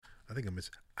I think I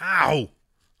miss. Ow!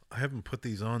 I haven't put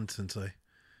these on since I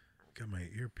got my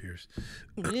ear pierced.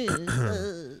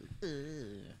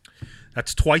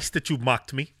 That's twice that you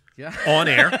mocked me Yeah. on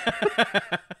air.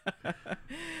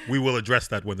 We will address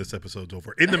that when this episode's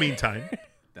over. In the meantime,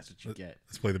 That's what you get.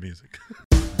 let's play the music.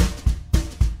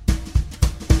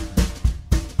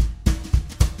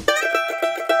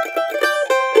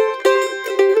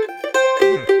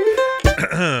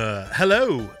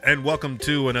 Hello, and welcome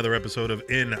to another episode of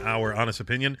In Our Honest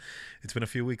Opinion. It's been a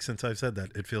few weeks since I've said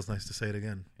that. It feels nice to say it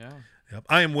again. Yeah. Yep.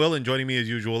 I am Will, and joining me as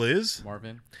usual is...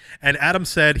 Marvin. And Adam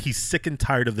said he's sick and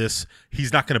tired of this.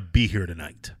 He's not going to be here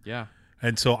tonight. Yeah.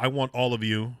 And so I want all of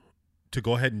you to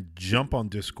go ahead and jump on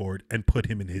Discord and put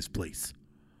him in his place,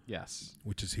 Yes.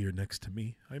 which is here next to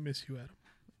me. I miss you, Adam.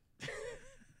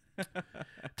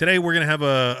 Today we're going to have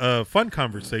a fun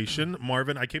conversation.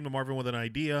 Marvin, I came to Marvin with an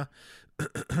idea,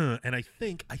 and I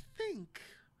think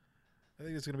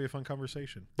it's going to be a fun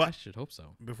conversation. I But should hope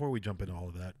so. before we jump into all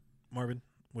of that, Marvin,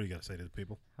 what do you got to say to the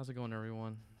people? How's it going,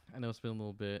 everyone? I know it's been a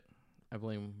little bit. I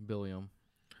blame Billiam.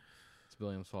 It's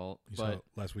Billiam's fault. You But saw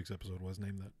last week's episode was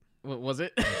named that. what was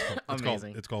it? It's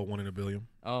Amazing. It's called One in a Billion.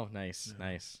 Oh, nice. Yeah.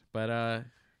 Nice. But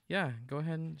yeah, go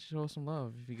ahead and show us some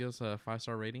love. If you give us a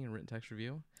 5-star rating and written text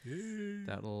review,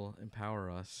 that'll empower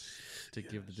us to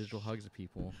give the digital hugs to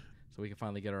people so we can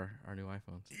finally get our new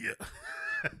iPhones.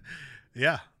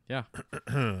 Yeah. Yeah.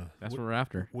 That's what we're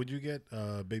after. Would you get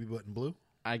Baby Button Blue?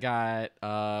 I got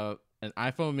an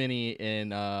iPhone mini in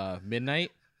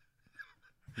midnight.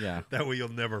 Yeah. That way you'll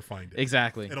never find it.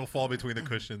 Exactly. It'll fall between the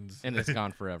cushions. And it's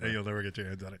gone forever. And you'll never get your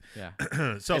hands on it.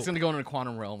 Yeah. So, It's going to go into the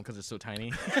quantum realm because it's so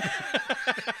tiny.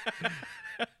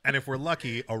 and if we're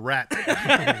lucky, a rat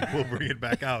will bring it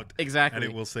back out. Exactly. And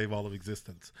it will save all of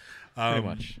existence. Pretty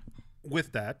much.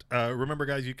 With that, remember,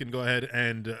 guys, you can go ahead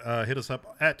and hit us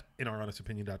up at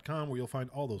inouronestopinion.com where you'll find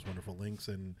all those wonderful links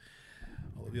and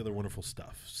all of the other wonderful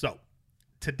stuff. So,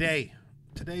 today,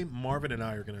 Marvin and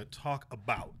I are going to talk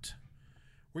about...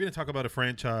 We're going to talk about a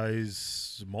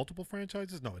franchise, multiple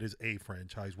franchises? No, it is a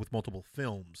franchise with multiple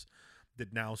films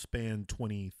that now span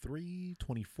 23,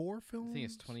 24 films? I think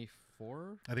it's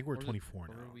 24. I think we're Or at is it- 24 or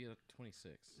now. are we at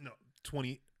 26? No,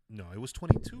 20. No, it was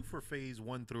 22 for phase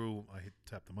 1 through, I hit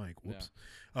tap the mic, whoops.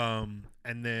 And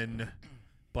then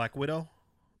Black Widow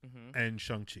Mm-hmm. and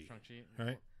Shang-Chi. Shang-Chi.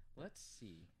 Right. Let's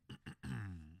see.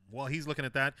 While he's looking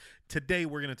at that, today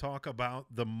we're going to talk about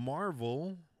the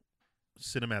Marvel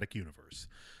Cinematic Universe.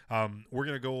 We're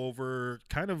going to go over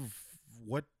kind of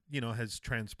what has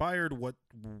transpired,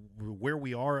 where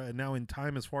we are now in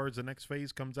time as far as the next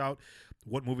phase comes out,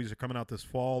 what movies are coming out this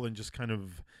fall, and just kind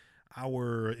of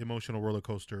our emotional roller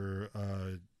coaster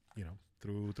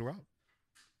throughout.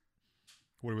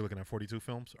 What are we looking at? 42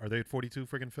 films? Are they at 42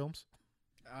 friggin' films?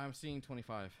 I'm seeing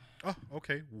 25. Oh,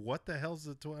 okay. What the hell's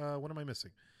it? What am I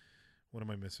missing? What am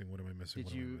I missing?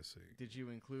 Did you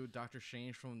include Doctor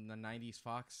Strange from the 90s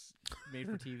Fox made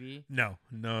for TV? No,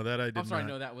 that I did I'm sorry, not.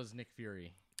 no, that was Nick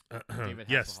Fury. David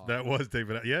Yes, Hasselhoff. that was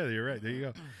David. Yeah, you're right. There you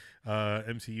go.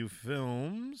 MCU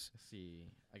films. Let's see.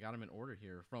 I got them in order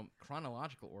here from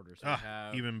chronological order. So we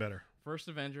have Even better. First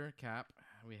Avenger, Cap.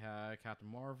 We have Captain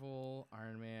Marvel,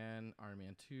 Iron Man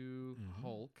 2,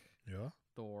 Hulk, Yeah.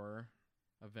 Thor,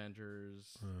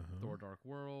 Avengers, Thor Dark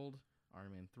World,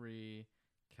 Iron Man 3,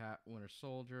 Cap, Winter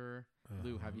Soldier.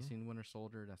 Lou, have you seen Winter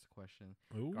Soldier? That's the question.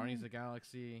 Ooh. Guardians of the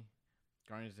Galaxy,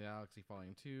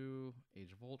 Volume 2,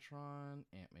 Age of Ultron,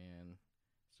 Ant-Man,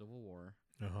 Civil War,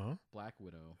 Black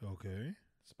Widow, Okay.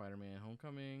 Spider-Man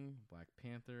Homecoming, Black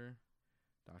Panther,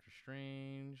 Doctor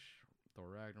Strange, Thor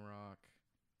Ragnarok,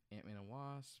 Ant-Man and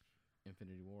Wasp,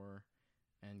 Infinity War,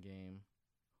 Endgame,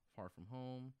 Far From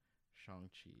Home,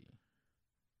 Shang-Chi.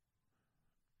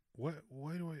 Why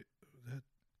do I... That...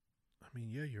 I mean,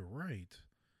 yeah, you're right.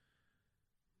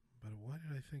 But why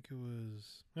did I think it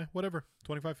was... whatever.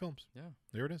 25 films. Yeah.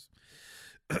 There it is.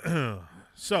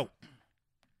 So,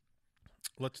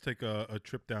 let's take a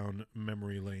trip down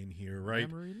memory lane here, right?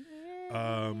 Memory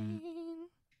Lane.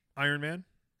 Iron Man.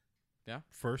 Yeah.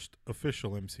 First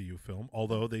official MCU film,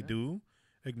 although they do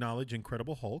acknowledge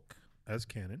Incredible Hulk as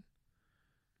canon.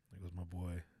 There goes my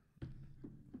boy,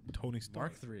 Tony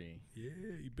Stark. Mark 3. Yeah,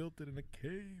 he built it in a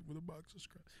cave with a box of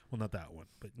scraps. Well, not that one,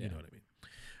 but you Yeah. know what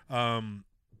I mean.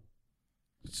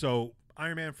 So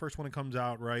Iron Man, first one that comes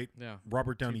out, right? Yeah.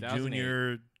 Robert Downey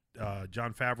 2008. Jr.,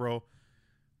 Jon Favreau.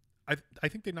 I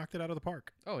think they knocked it out of the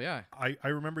park. Oh, yeah. I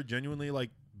remember genuinely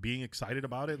being excited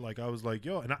about it. I was like,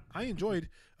 yo, and I enjoyed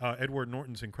Edward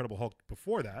Norton's Incredible Hulk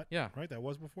before that. Yeah. Right? That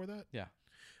was before that? Yeah.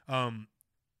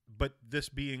 but this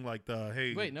being like the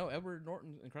hey, Wait, no, Edward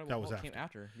Norton's Incredible That was Hulk came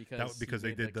after. after because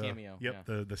he they made did the cameo. yep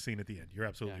Yeah. the scene at the end. You're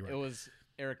absolutely Yeah, right. it was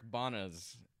Eric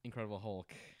Bana's Incredible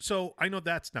Hulk. So I know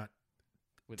that's not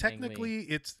With Ang Lee. technically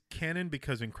it's canon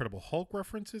because Incredible Hulk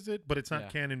references it, but it's not Yeah.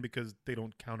 canon because they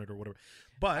don't count it or whatever.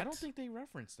 But I don't think they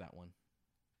referenced that one.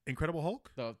 Incredible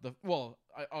Hulk. I thought you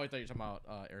were talking about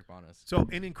Eric Bana's. So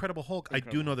in Incredible Hulk, I do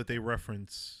Incredible know that they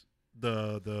reference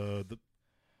the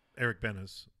Eric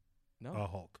Bana's No,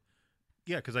 Hulk.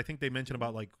 Yeah, because I think they mentioned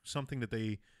about like something that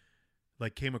they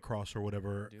like came across or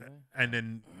whatever, do they? and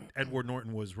then Edward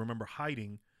Norton was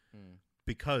hiding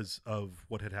because of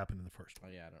what had happened in the first Oh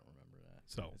one. yeah, I don't remember that.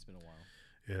 So It's been a while.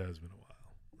 it has been a while.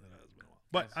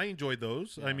 But Yes. I enjoyed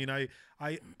those. I Yeah. mean,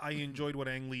 I enjoyed what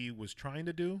Ang Lee was trying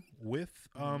to do with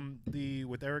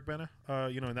with Eric Bana.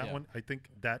 In that Yeah. one, I think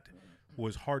that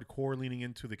was hardcore, leaning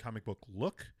into the comic book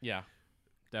look. Yeah,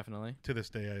 definitely. To this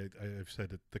day, I've said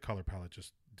that the color palette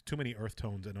just too many earth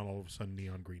tones, and all of a sudden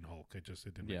neon green Hulk. It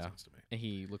didn't make Yeah. sense to me. And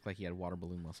he looked like he had water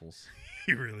balloon muscles.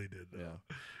 He really did. Yeah.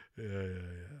 Though.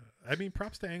 Yeah. I mean,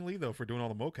 props to Ang Lee though for doing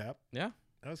all the mocap. Yeah.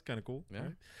 That was kind of cool.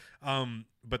 Yeah. Right?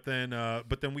 But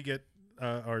then we get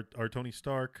our Tony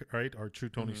Stark, right? Our true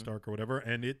Tony Mhm. Stark or whatever,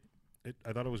 and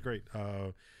I thought it was great.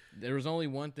 There was only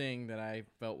one thing that I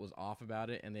felt was off about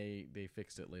it, and they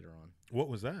fixed it later on. What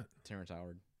was that? Terrence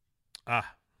Howard.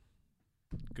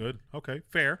 Good. Okay,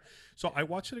 fair. So I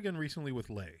watched it again recently with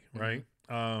Lay, right?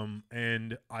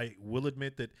 And I will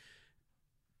admit that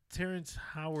Terrence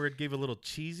Howard gave a little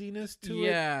cheesiness to it.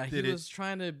 Yeah, he Did it- was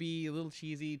trying to be a little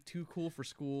cheesy, too cool for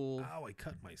school. Ow, I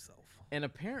cut myself. And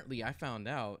apparently, I found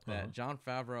out that Uh-huh. Jon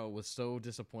Favreau was so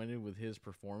disappointed with his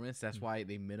performance. That's why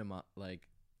they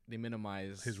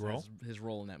minimize His role? his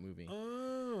role in that movie.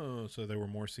 Oh, so there were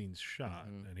more scenes shot,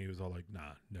 Mhm. and he was all like,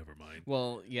 "Nah, never mind."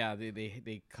 Well, yeah,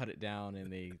 they cut it down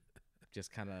and they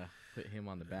just kind of put him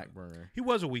on the back burner, He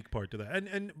was a weak part to that,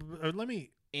 and let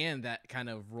me. and that kind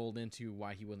of rolled into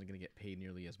why he wasn't going to get paid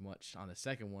nearly as much on the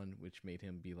second one, which made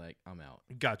him be like, "I'm out."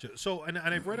 Gotcha. So, and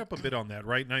I've read up a bit on that,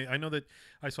 right? And I know that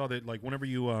I saw that, like, whenever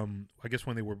you, I guess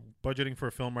when they were budgeting for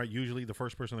a film, right, usually the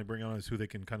first person they bring on is who they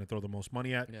can kind of throw the most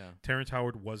money at. Yeah. Terrence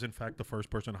Howard was, in fact, the first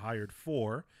person hired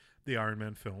for the Iron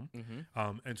Man film.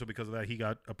 Mm-hmm. And so because of that, he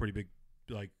got a pretty big,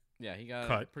 like, Yeah, he got a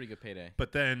Cut. pretty good payday.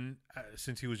 but then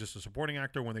since he was just a supporting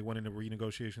actor, when they went into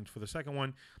renegotiations for the second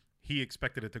one, he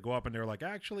expected it to go up, and they're like,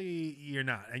 actually, you're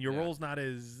not. And your Yeah. role's not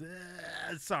as,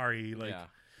 sorry. Like, Yeah.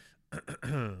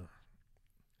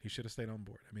 he should have stayed on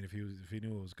board. I mean, if he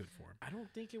knew it was good for him. I don't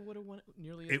think it would have went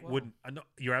nearly as It well. wouldn't. No,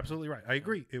 you're absolutely right. I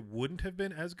agree. It wouldn't have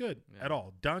been as good Yeah. at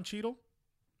all. Don Cheadle,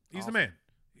 he's the Awesome. man.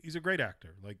 He's a great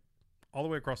actor, like all the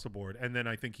way across the board. And then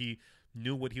I think he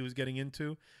knew what he was getting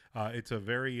into. It's a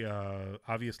very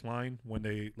obvious line when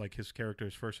his character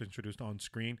is first introduced on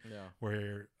screen, Yeah.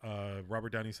 where Robert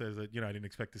Downey says that, I didn't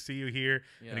expect to see you here,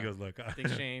 Yeah. and he goes, "Look,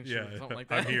 Things change, yeah, or something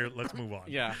like I'm that. here. Let's move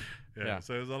on." Yeah. Yeah.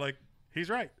 So it was all like, he's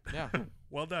right. Yeah.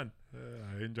 Well done.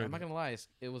 I enjoyed. I'm not that. gonna lie,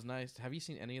 it was nice. Have you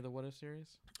seen any of the What If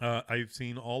series? I've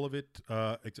seen all of it.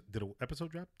 Did an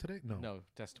episode drop today? No,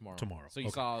 that's tomorrow. Tomorrow. So you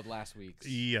Okay. saw last week's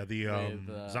Yeah, the with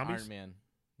zombies. Iron Man.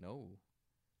 No,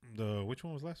 The which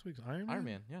one was last week's? Iron Man. Iron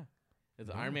Man. Yeah, it's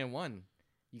No. Iron Man 1.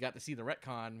 You got to see the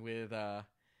retcon with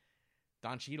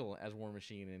Don Cheadle as War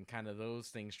Machine, and kind of those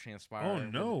things transpire. Oh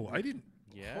no, I didn't.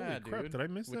 Yeah, Holy crap! dude. Did I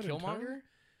miss With that? entirely? Killmonger.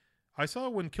 I saw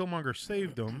when Killmonger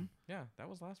saved him. Yeah, that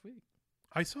was last week.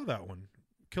 I saw that one.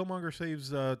 Killmonger saves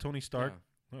Tony Stark.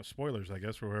 Oh, spoilers, I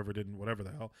guess, for whoever didn't, whatever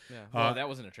the hell. Yeah, well, that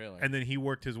was in a trailer. And then he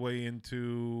worked his way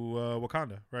into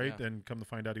Wakanda, right? Yeah. And come to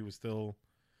find out, he was still.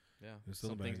 yeah, It's still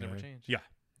some a bad things never guy. change. Yeah.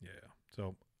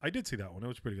 So I did see that one. It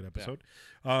was a pretty good Yeah.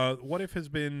 episode. What If has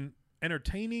been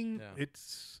entertaining. Yeah.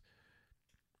 It's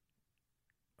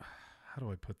how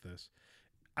do I put this?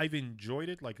 I've enjoyed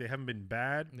it. Like, they haven't been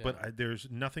bad, Yeah. but there's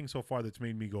nothing so far that's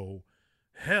made me go,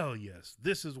 hell yes,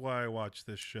 this is why I watch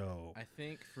this show. I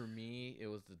think for me, it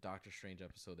was the Doctor Strange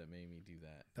episode that made me do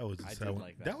that. That was I that did one.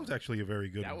 like that That was one. actually a very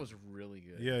good That one. was really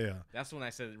good. Yeah. That's when I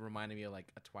said it reminded me of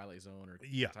like a Twilight Zone or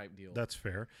Yeah, type deal. That's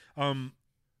fair.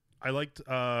 I liked,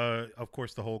 of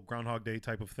course, the whole Groundhog Day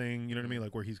type of thing. You know what I mean?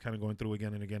 Like, where he's kind of going through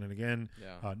again and again and again.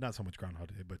 yeah. Not so much Groundhog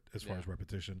Day, but as far Yeah. as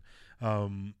repetition.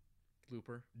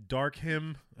 Looper. Dark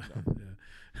him.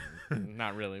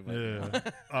 Not really,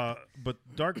 but But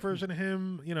dark version of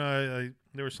him, I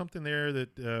there was something there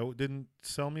that didn't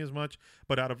sell me as much.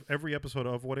 But out of every episode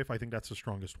of What If, I think that's the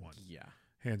strongest one, yeah.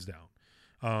 hands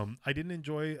down. I didn't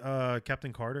enjoy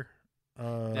Captain Carter.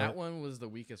 That one was the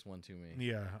weakest one to me.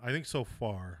 Yeah, I think so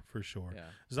far, for sure. Yeah.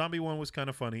 Zombie one was kind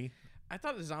of funny. I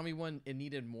thought the zombie one, it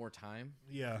needed more time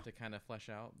Yeah. to kind of flesh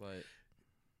out, but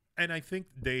And I think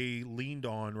they leaned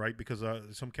on, right, because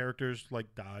some characters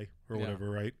like die or Yeah. whatever,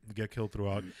 right, get killed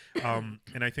throughout. And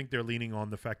I think they're leaning on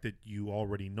the fact that you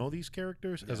already know these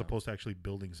characters as Yeah. opposed to actually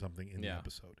building something in the Yeah.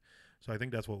 episode. So I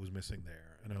think that's what was missing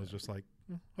there. And I was just like,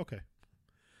 okay,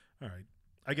 all right.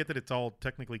 I get that it's all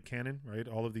technically canon, right?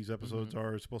 All of these episodes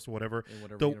are supposed to whatever. In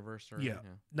whatever The- universe. Or, yeah.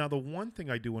 Now, the one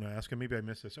thing I do want to ask, and maybe I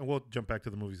missed this, and we'll jump back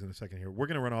to the movies in a second here. We're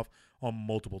going to run off on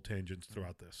multiple tangents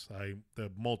throughout this.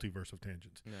 The multiverse of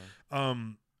tangents. Yeah.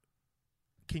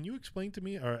 Can you explain to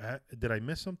me, or did I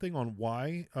miss something on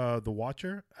why the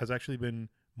Watcher has actually been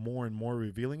more and more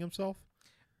revealing himself?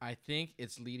 I think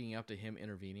it's leading up to him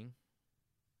intervening.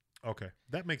 Okay,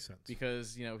 that makes sense.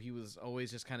 Because, he was always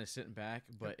just kind of sitting back,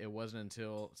 but it wasn't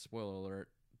until, spoiler alert,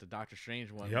 the Doctor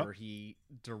Strange one Yep. where he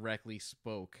directly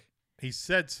spoke. He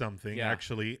said something Yeah.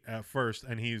 actually at first,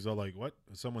 and he was all like, "What?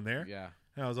 Is someone there?" Yeah.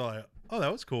 And I was all like, "Oh,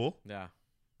 that was cool." Yeah.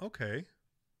 Okay.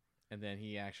 And then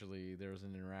there was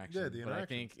an interaction. Yeah, the But I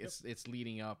interaction. think it's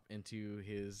leading up into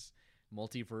his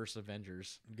multiverse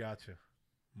Avengers. Gotcha.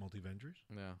 Multivengers.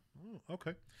 Yeah. Oh,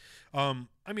 okay.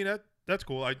 I mean that's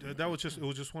cool. It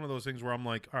was just one of those things where I'm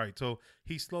like, all right, so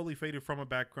he slowly faded from a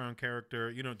background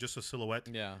character, just a silhouette,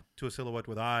 Yeah. to a silhouette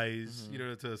with eyes,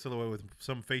 Mhm. to a silhouette with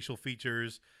some facial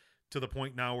features, to the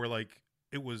point now where like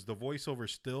it was the voiceover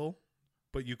still,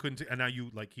 but you couldn't. And now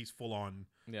he's full on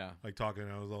Yeah. like talking.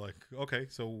 And I was like, okay,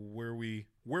 so where are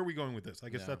we going with this? I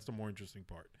guess Yeah. that's the more interesting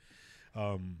part.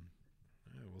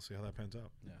 We'll see how that pans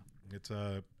out.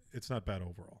 Yeah. It's not bad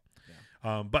overall.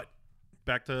 Yeah. But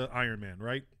back to Iron Man,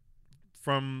 right?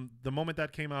 From the moment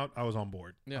that came out, I was on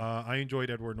board. Yeah. I enjoyed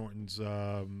Edward Norton's,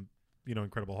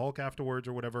 Incredible Hulk afterwards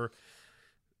or whatever.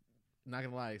 Not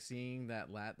gonna lie, seeing that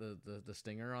the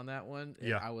stinger on that one,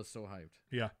 Yeah. I was so hyped.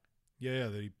 Yeah,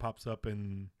 that he pops up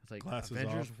and It's like Glasses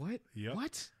Avengers. off. What? Yep.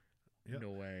 What? Yep.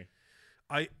 No way.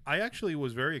 I actually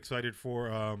was very excited for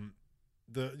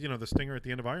the stinger at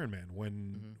the end of Iron Man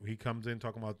when he comes in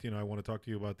talking about I want to talk to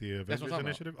you about the That's what I'm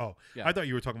Avengers talking Initiative. Oh, Yeah. I thought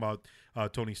you were talking about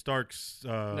Tony Stark's.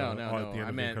 No. At the end I of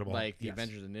the meant Incredible like Hulk. the Yes.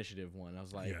 Avengers Initiative one. I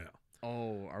was like, Yeah.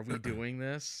 oh, are we doing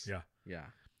this? Yeah. Yeah.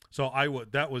 So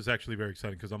that was actually very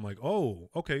exciting because I'm like, oh,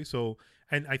 okay. So,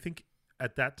 and I think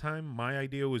at that time, my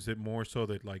idea was that more so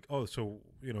that like, oh, so,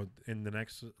 in the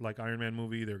next like Iron Man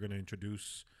movie, they're going to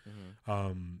introduce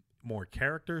more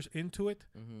characters into it.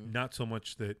 Mm-hmm. Not so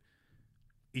much that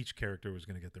each character was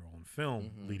going to get their own film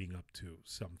Mhm. leading up to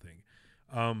something.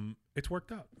 It's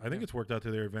worked out. I think Yeah. it's worked out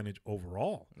to their advantage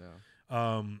overall.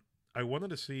 Yeah. I wanted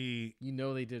to see.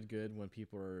 They did good when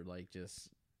people are like just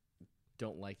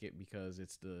don't like it because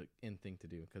it's the in thing to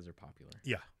do because they're popular.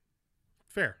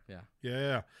 Fair. Yeah.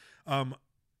 Yeah.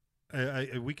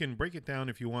 We can break it down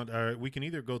if you want. We can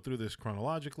either go through this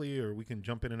chronologically or we can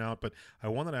jump in and out. But I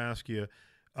wanted to ask you,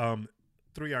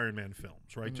 3 Iron Man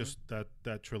films, right? Mhm. Just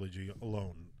that trilogy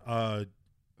alone.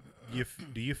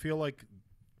 Do you feel like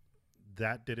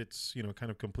that did its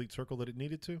kind of complete circle that it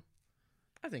needed to?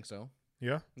 I think so.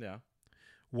 Yeah. Yeah.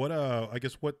 What I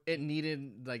guess what It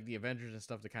needed like the Avengers and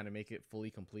stuff to kind of make it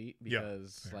fully complete Yeah,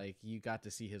 because fair. like you got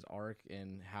to see his arc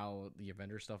and how the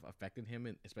Avengers stuff affected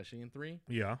him, especially in 3.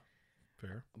 yeah.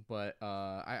 Fair. But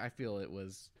I feel it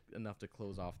was enough to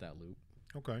close off that loop.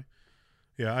 Okay.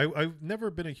 Yeah, I've never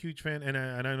been a huge fan, and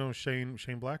I know Shane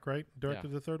Black, right,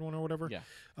 directed the third one or whatever. Yeah.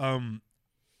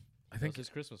 I think Those his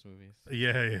Christmas movies.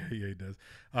 yeah, he does.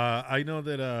 I know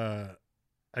that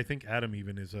I think Adam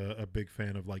even is a big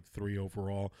fan of like 3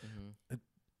 overall,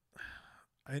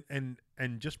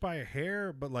 and just by a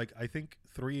hair, but like I think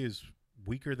 3 is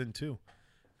weaker than 2,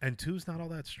 and 2's not all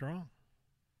that strong.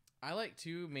 I like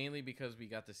 2 mainly because we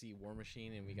got to see War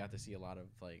Machine and we got to see a lot of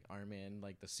like Iron Man,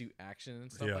 like the suit action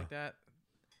and stuff Yeah. like that.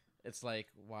 It's like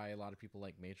why a lot of people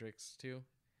like Matrix too,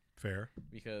 Fair.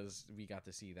 because we got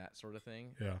to see that sort of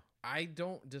thing. Yeah. I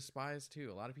don't despise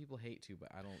 2. A lot of people hate 2, but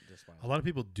I don't despise A lot of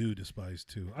people do despise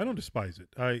 2. I don't despise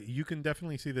it. You can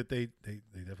definitely see that they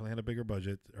definitely had a bigger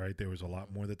budget, right? There was a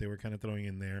lot more that they were kind of throwing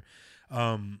in there.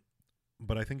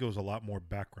 But I think it was a lot more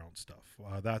background stuff.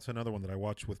 That's another one that I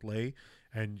watched with Lay,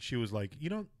 and she was like,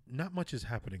 not much is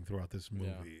happening throughout this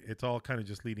movie. Yeah. It's all kind of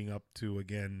just leading up to,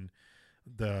 again,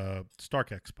 the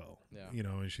Stark Expo. Yeah.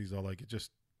 And she's all like,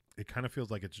 it kind of feels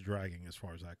like it's dragging as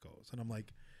far as that goes. And I'm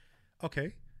like,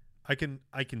 okay, I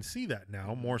can see that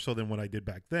now more so than what I did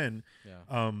back then.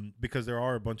 Yeah. Because there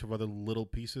are a bunch of other little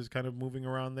pieces kind of moving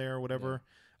around there or whatever.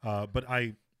 But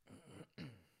I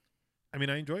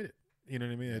enjoyed it. You know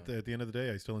what I mean? Yeah. At the end of the day,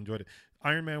 I still enjoyed it.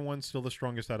 Iron Man 1's still the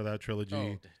strongest out of that trilogy.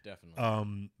 Oh,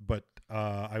 definitely. But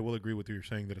I will agree with you. You're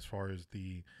saying that as far as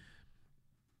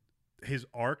his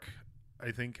arc,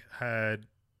 I think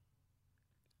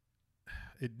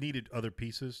it needed other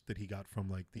pieces that he got from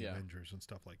like the Yeah. Avengers and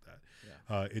stuff like that.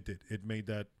 Yeah. It did. It made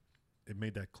that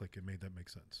click. It made that make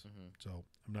sense. Mm-hmm. So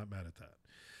I'm not mad at that.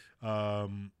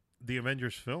 The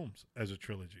Avengers films as a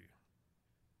trilogy.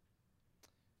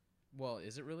 Well,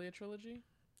 is it really a trilogy?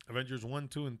 Avengers 1,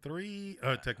 2, and 3.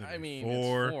 Technically, I mean,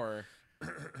 4. it's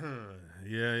 4.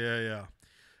 Yeah.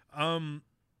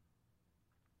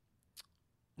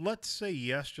 Let's say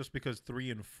yes, just because 3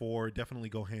 and 4 definitely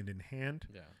go hand in hand.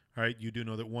 Yeah. All right, you do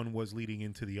know that one was leading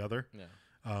into the other.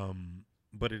 Yeah.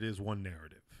 But it is one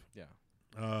narrative. Yeah.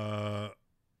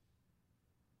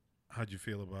 How'd you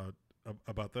feel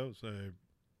about those?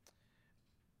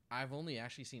 I've only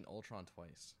actually seen Ultron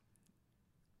twice.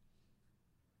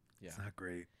 Yeah. It's not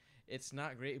great. It's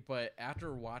not great, but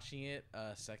after watching it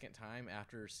a second time,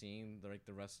 after seeing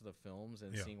the rest of the films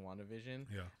and Yeah. seeing WandaVision,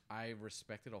 Yeah. I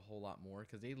respected a whole lot more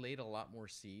because they laid a lot more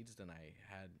seeds than I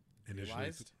had Initially.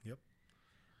 realized. Yep.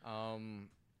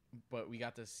 But we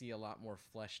got to see a lot more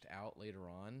fleshed out later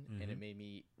on, and it Mhm. made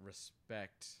me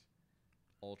respect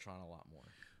Ultron a lot more.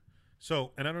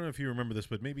 So, and I don't know if you remember this,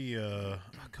 but maybe a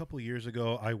couple of years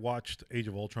ago, I watched Age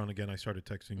of Ultron again. I started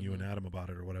texting you and Adam about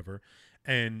it or whatever.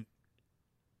 And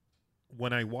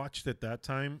when I watched it that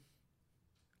time,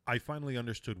 I finally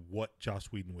understood what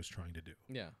Joss Whedon was trying to do.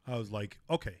 Yeah. I was like,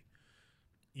 okay,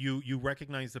 you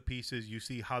recognize the pieces, you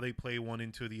see how they play one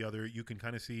into the other. You can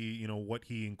kind of see, you know, what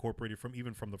he incorporated from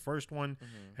from the first one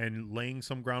and laying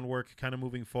some groundwork, kind of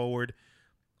moving forward.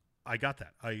 I got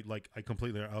that. I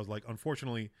completely. I was like,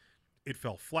 unfortunately, it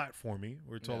fell flat for me.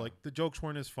 Where it's all Yeah. like the jokes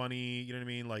weren't as funny. You know what I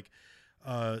mean? Like,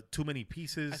 too many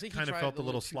pieces. I think Kind he of tried felt a a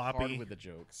little too hard sloppy with the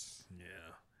jokes. Yeah,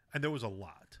 and there was a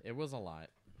lot. It was a lot.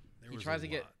 There He was tries a to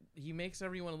get. lot. He makes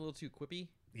everyone a little too quippy.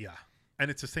 Yeah,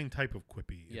 and it's the same type of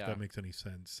quippy. If Yeah. that makes any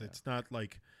sense. Yeah. It's not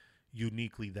like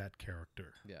uniquely that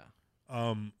character. Yeah.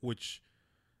 Which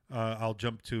I'll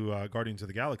jump to Guardians of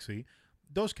the Galaxy.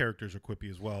 Those characters are quippy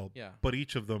as well. Yeah. But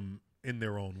each of them in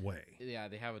their own way. Yeah,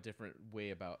 they have a different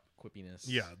way about quippiness.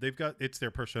 Yeah, it's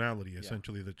their personality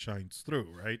essentially that shines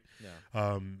through, right?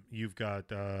 Yeah. You've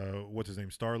got what's his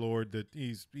name, Star-Lord, that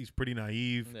he's pretty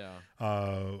naive. Yeah.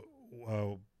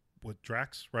 With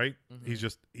Drax, right?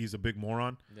 Mhm. He's a big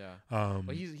moron. Yeah. But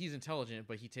But he's intelligent,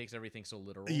 but he takes everything so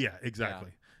literal. yeah,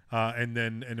 exactly.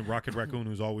 And Rocket Raccoon,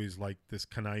 who's always like this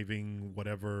conniving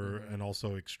whatever, Mhm. and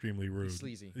also extremely rude. He's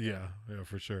sleazy. Yeah,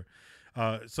 for sure.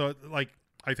 So like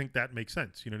I think that makes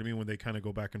sense. You know what I mean? When they kind of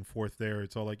go back and forth there,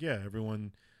 it's all like, yeah,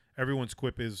 everyone's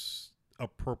quip is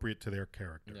appropriate to their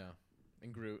character. Yeah.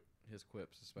 And Groot, his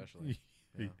quips especially.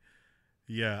 Yeah.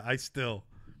 Yeah.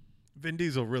 Vin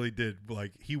Diesel really did,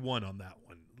 like, he won on that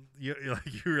one. You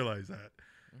realize that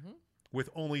Mhm. with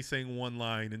only saying one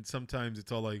line, and sometimes it's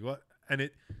all like what, and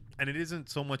it isn't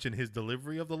so much in his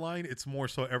delivery of the line; it's more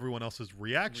so everyone else's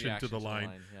reaction to the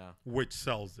line, Yeah. which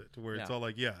sells it. Where it's Yeah. all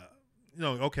like, yeah,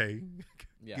 no, okay,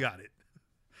 Yeah. got it.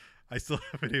 I still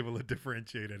haven't been able to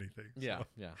differentiate anything. Yeah. So.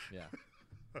 Yeah.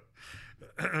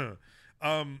 Yeah.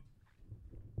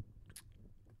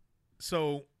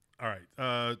 So, all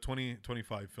right,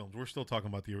 2025 films. We're still talking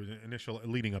about the initial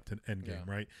leading up to Endgame,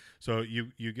 Yeah. right? So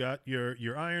you got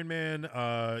your Iron Man,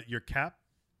 your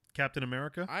Captain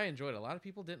America. I enjoyed it. A lot of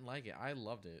people didn't like it. I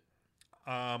loved it.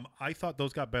 I thought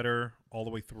those got better all the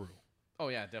way through. Oh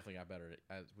yeah, it definitely got better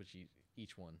with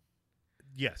each one.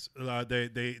 Yes,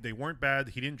 they weren't bad.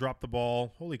 He didn't drop the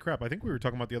ball. Holy crap! I think we were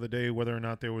talking about the other day whether or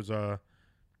not there was a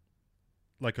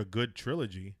good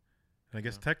trilogy, and I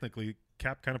guess Yeah. technically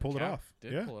Cap kind of pulled it Cap off.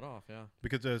 Did Yeah, pull it off, yeah.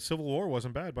 because Civil War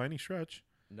wasn't bad by any stretch.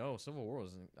 No, Civil War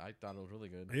wasn't. I thought it was really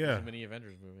good. Yeah. It was a mini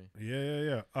Avengers movie.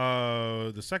 Yeah.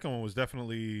 The second one was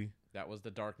definitely That was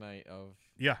the Dark Knight of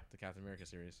yeah. the Captain America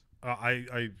series.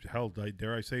 I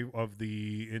dare I say of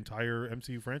the entire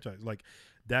MCU franchise. Like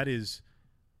that is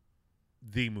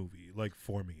the movie. Like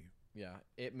for me. Yeah,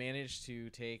 it managed to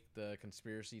take the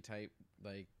conspiracy type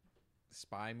like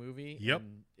spy movie. Yep.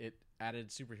 And it added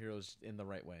superheroes in the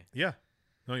right way. Yeah.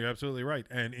 No, you're absolutely right.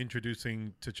 And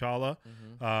introducing T'Challa,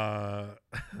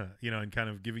 and kind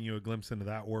of giving you a glimpse into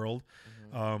that world,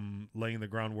 laying the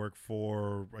groundwork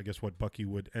for, I guess, what Bucky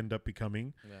would end up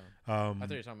becoming. Yeah. I thought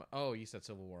you were talking about. Oh, you said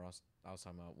Civil War. I was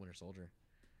talking about Winter Soldier.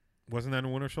 Wasn't that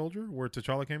in Winter Soldier where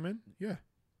T'Challa came in? Yeah.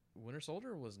 Winter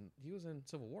Soldier was in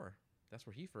Civil War. That's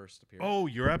where he first appeared. Oh,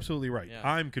 you're absolutely right. Yeah.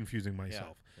 I'm confusing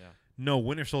myself. Yeah. No,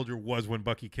 Winter Soldier was when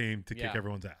Bucky came to kick Yeah.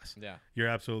 everyone's ass. Yeah. You're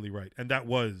absolutely right. And it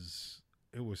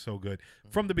was so good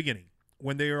from the beginning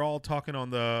when they were all talking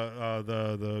on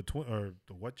the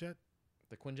what jet?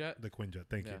 The Quinjet. The Quinjet.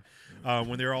 Thank Yeah. you.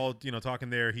 When they're all talking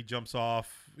there, he jumps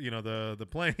off the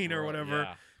plane or whatever.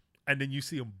 Yeah. And then you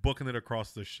see him booking it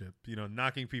across the ship, you know,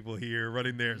 knocking people here,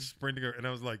 running there, sprinting. And I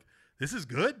was like, this is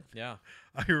good. Yeah.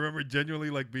 I remember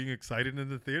genuinely like being excited in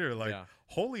the theater. Like, Yeah.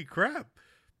 holy crap.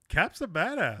 Cap's a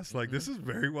badass. Like, this is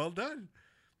very well done.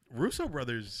 Russo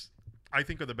brothers, I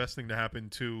think, are the best thing to happen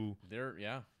to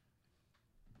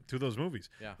those movies.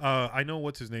 Yeah. I know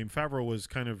what's his name. Favreau was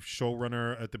kind of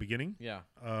showrunner at the beginning. Yeah.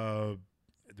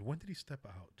 When did he step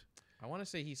out? I want to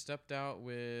say he stepped out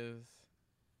with.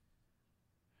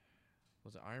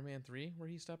 Was it Iron Man 3 where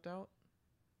he stepped out?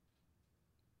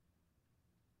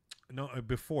 No,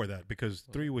 before that, because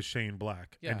 3 was Shane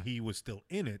Black, Yeah. and he was still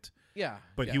in it, Yeah.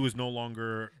 but yeah. he was no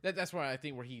longer. That's why I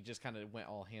think where he just kind of went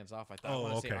all hands off. I thought I Oh,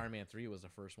 want to okay. say Iron Man 3 was the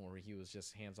first one where he was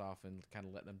just hands off and kind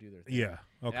of letting them do their thing. Yeah.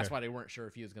 And Okay. that's why they weren't sure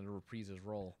if he was going to reprise his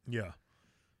role. Yeah.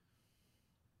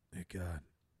 Thank God.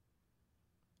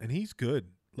 And he's good.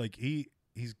 Like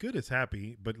he's good as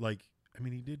Happy, but like I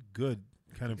mean he did good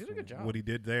kind He of did a good job. what he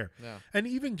did there. Yeah. And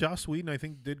even Joss Whedon I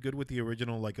think did good with the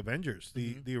original like Avengers.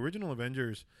 The original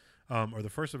Avengers or the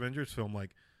first Avengers film,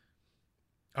 like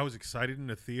I was excited in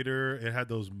the theater. It had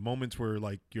those moments where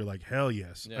like you're like hell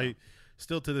yes. Yeah. I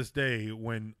still to this day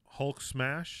when Hulk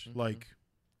smash like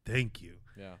thank you.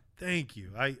 Yeah. Thank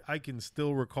you. I can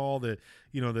still recall the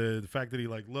the fact that he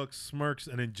like looks, smirks,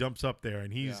 and then jumps up there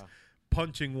and he's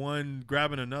punching one,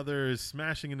 grabbing another,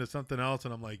 smashing into something else,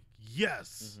 and I'm like,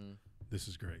 yes, this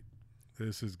is great.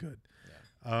 This is good.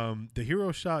 Yeah. The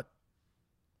hero shot,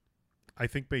 I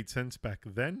think, made sense back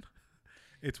then.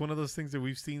 It's one of those things that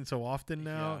we've seen so often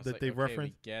now it's that like, they've okay,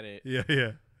 referenced. We get it.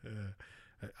 Yeah.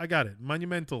 I got it.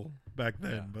 Monumental back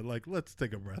then, Yeah. but like, let's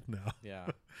take a breath now. Yeah.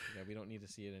 We don't need to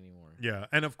see it anymore. Yeah,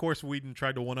 and of course Whedon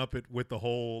tried to one up it with the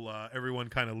whole everyone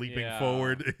kind of leaping Yeah.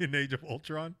 forward in Age of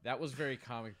Ultron. That was very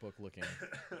comic book looking.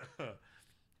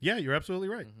 Yeah, you're absolutely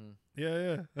right. Mm-hmm.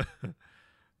 Yeah.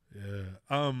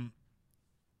 Yeah.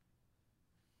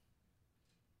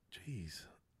 Jeez.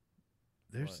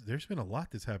 There's been a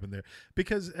lot that's happened there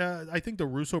because I think the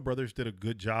Russo brothers did a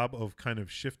good job of kind of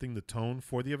shifting the tone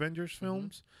for the Avengers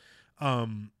films,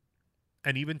 and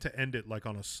even to end it like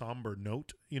on a somber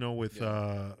note, with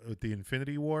the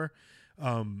Infinity War,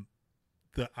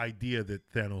 the idea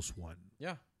that Thanos won.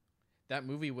 Yeah. That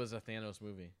movie was a Thanos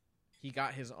movie. He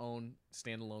got his own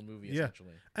standalone movie Yeah.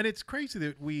 essentially. And it's crazy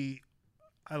that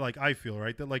I feel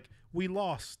right that like we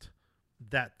lost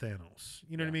that Thanos.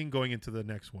 You know what I mean? Going into the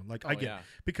next one. Like I get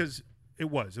because it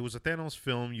was a Thanos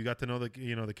film. You got to know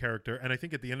the character. And I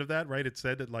think at the end of that, right, it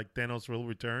said that like Thanos will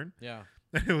return. Yeah.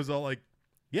 And it was all like,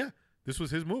 yeah, this was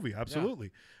his movie.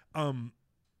 Absolutely.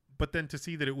 But then to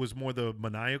see that it was more the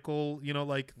maniacal,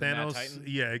 like The Mad Thanos. Titan?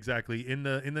 Yeah, exactly. In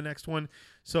the next one.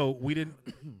 So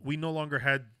we no longer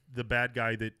had the bad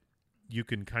guy that you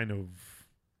can kind of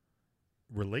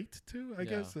relate to, I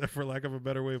guess, for lack of a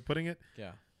better way of putting it.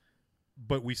 Yeah.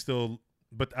 But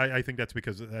I think that's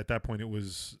because at that point it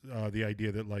was the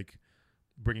idea that like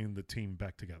bringing the team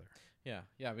back together.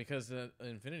 Yeah, because the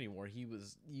Infinity War,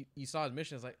 you saw his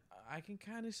mission. It's like I can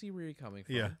kind of see where you're coming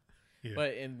from. Yeah.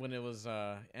 But when it was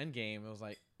Endgame, it was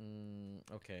like,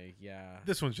 okay, yeah.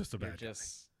 This one's just a bad guy.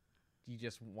 You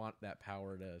just want that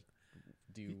power to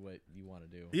do what you want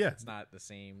to do. Yeah. It's not the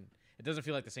same. It doesn't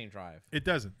feel like the same drive. It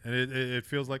doesn't, and it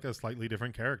feels like a slightly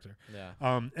different character.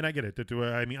 Yeah. And I get it.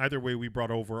 I mean, either way, we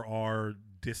brought over our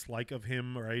dislike of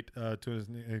him, right, to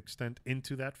an extent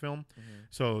into that film.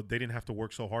 So they didn't have to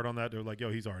work so hard on that. They're like,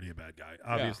 yo, he's already a bad guy.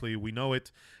 Obviously, we know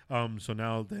it. So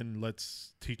now then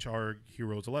let's teach our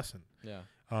heroes a lesson. Yeah.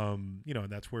 And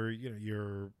that's where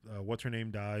your what's her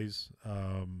name dies.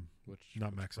 Which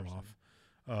Not which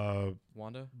Maximoff.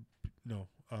 Wanda? No.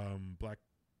 Black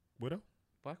Widow.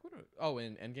 Black Widow? Oh,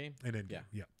 in Endgame? And Endgame,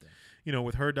 Yeah.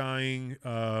 With her dying,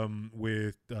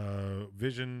 with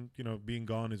Vision, being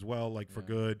gone as well, like for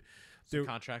good. Some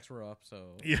contracts were up,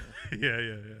 so Yeah.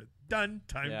 Done.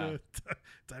 Time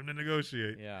to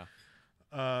negotiate. Yeah.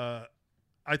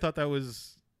 I thought that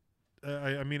was.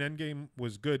 I mean, Endgame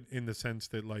was good in the sense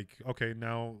that, like, okay,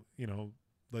 now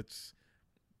let's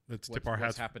tip our hats.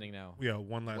 What's happening now? Yeah,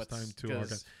 one last time to our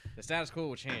guys. The status quo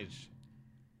will change.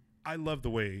 I love the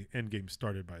way Endgame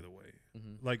started. By the way,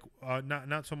 like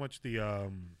not so much the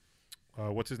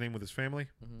what's his name with his family,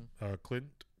 Clint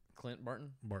Barton.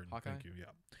 Hawkeye? Thank you. Yeah.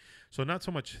 So not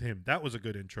so much him. That was a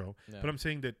good intro. Yeah. But I'm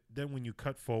saying that then when you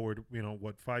cut forward,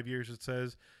 5 years it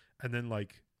says, and then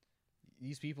like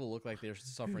these people look like they're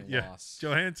suffering loss.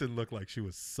 Johansson looked like she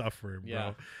was suffering,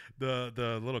 bro.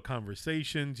 The little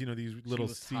conversations, these little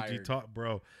CG talk,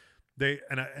 bro.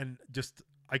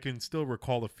 I can still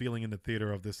recall the feeling in the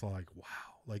theater of this, like, wow,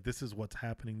 like this is what's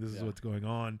happening. This is what's going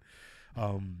on.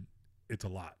 It's a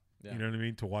lot. Yeah. You know what I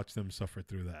mean? To watch them suffer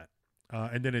through that.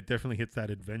 And then it definitely hits that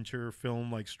adventure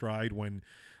film like stride when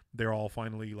they're all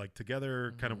finally like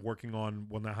together, kind of working on,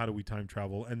 well, now how do we time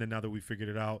travel? And then now that we figured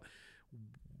it out,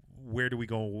 where do we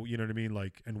go? You know what I mean?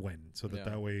 Like, and when, so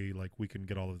that way, like, we can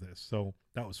get all of this. So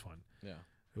that was fun. Yeah.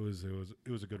 It was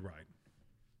a good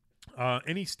ride.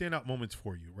 Any standout moments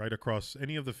for you, right, across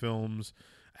any of the films?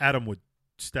 Adam would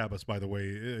stab us, by the way,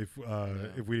 if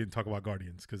we didn't talk about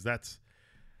Guardians, because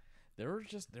there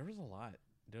was a lot.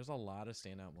 There's a lot of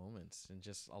standout moments and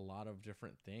just a lot of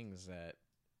different things that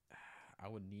I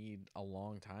would need a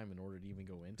long time in order to even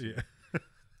go into. Yeah.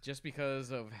 Just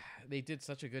because of they did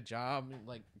such a good job,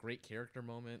 like great character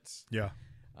moments. Yeah.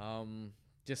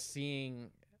 Just seeing,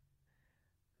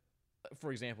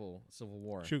 for example, Civil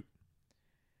War. Shoot.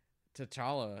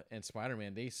 T'Challa and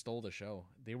Spider-Man, they stole the show.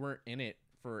 They weren't in it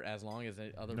for as long as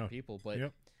other people, but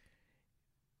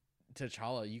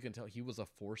T'Challa, you can tell he was a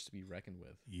force to be reckoned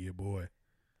with. Yeah, boy.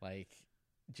 Like,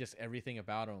 just everything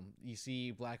about him. You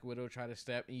see Black Widow try to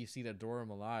step, and you see the Dora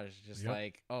Milaje just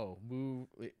like, oh, move,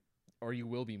 or you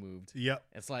will be moved. Yep.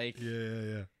 It's like,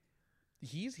 yeah.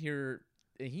 He's here,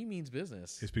 and he means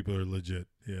business. His people are legit.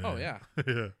 Yeah. Oh, yeah.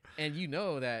 Yeah. And you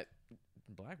know that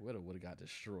Black Widow would have got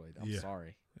destroyed. I'm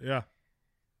sorry. Yeah.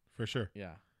 For sure.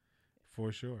 Yeah.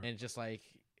 For sure. And just like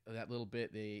that little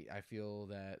bit, I feel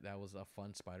that was a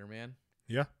fun Spider-Man.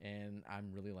 Yeah. And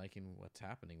I'm really liking what's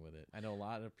happening with it. I know a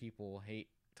lot of people hate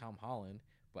Tom Holland,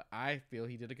 but I feel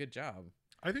he did a good job.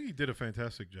 I think he did a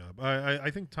fantastic job. I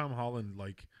think Tom Holland,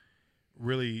 like,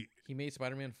 really, he made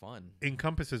Spider-Man fun.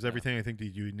 Encompasses everything I think that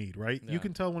you need, right? Yeah. You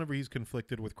can tell whenever he's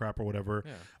conflicted with crap or whatever.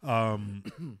 Yeah.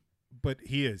 But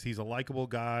he's a likable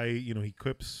guy. You know, he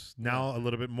quips now a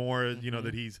little bit more, you know,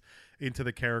 that he's into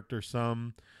the character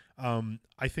some.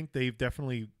 I think they've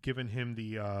definitely given him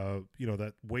the, you know,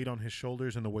 that weight on his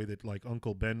shoulders in the way that, like,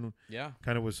 Uncle Ben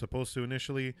kind of was supposed to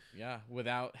initially. Yeah,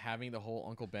 without having the whole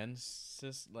Uncle Ben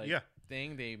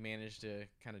thing, they managed to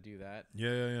kind of do that.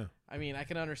 Yeah. I mean, I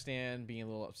can understand being a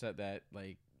little upset that,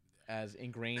 like, as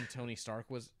ingrained Tony Stark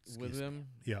was with him.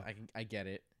 Yeah. I get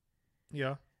it.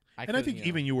 Yeah. I think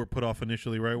even you were put off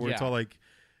initially, right? Where it's all like,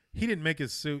 he didn't make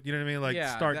his suit, you know what I mean? Like,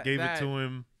 Stark gave it to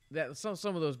him. That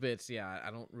some of those bits, I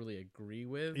don't really agree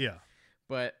with. Yeah.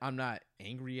 But I'm not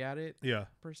angry at it. Yeah.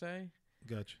 Per se.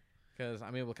 Gotcha. Because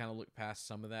I'm able to kind of look past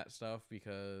some of that stuff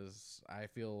because I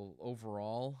feel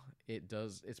overall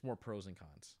it's more pros and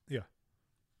cons. Yeah.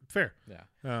 Fair. Yeah.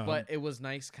 But it was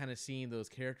nice kind of seeing those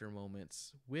character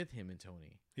moments with him and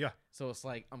Tony. Yeah. So it's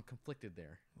like I'm conflicted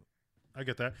there. I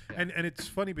get that. Yeah. And it's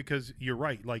funny because you're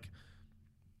right. Like,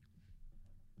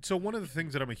 so one of the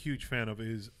things that I'm a huge fan of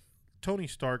is Tony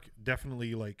Stark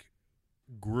definitely, like,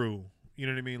 grew, you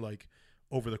know what I mean? Like,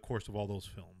 over the course of all those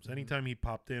films. Anytime he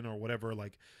popped in or whatever,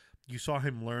 like, you saw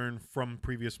him learn from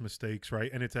previous mistakes,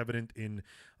 right? And it's evident in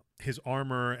his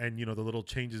armor and, you know, the little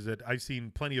changes that I've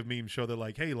seen plenty of memes show that,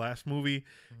 like, hey, last movie,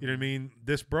 you know what I mean?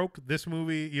 This broke, this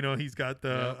movie, you know, he's got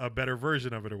a better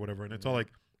version of it or whatever. And it's all like,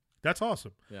 that's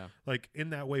awesome. Yeah. Like, in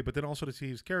that way. But then also to see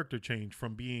his character change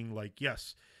from being like,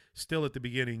 yes, still at the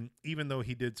beginning, even though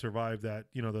he did survive that,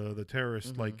 you know, the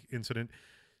terrorist like incident,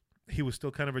 he was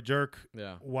still kind of a jerk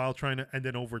while trying to, and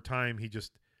then over time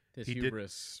his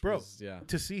hubris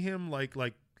to see him like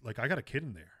I got a kid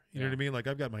in there, you know what I mean? Like,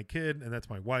 I've got my kid and that's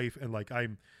my wife, and like,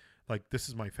 I'm like, this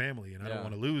is my family and I don't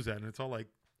want to lose that. And it's all like,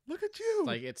 look at you.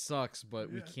 Like, it sucks,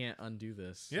 but we can't undo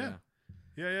this.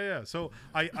 Yeah. So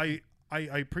I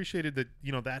appreciated that,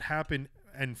 you know, that happened,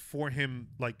 and for him,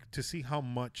 like, to see how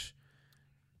much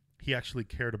he actually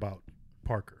cared about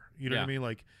Parker. You know what I mean?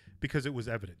 Like, because it was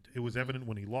evident. It was evident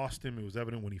when he lost him. It was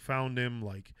evident when he found him.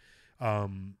 Like,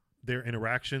 their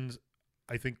interactions,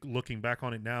 I think looking back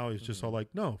on it now, is just all like,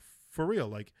 no, for real.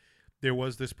 Like, there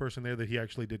was this person there that he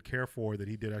actually did care for, that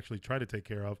he did actually try to take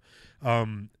care of.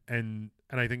 And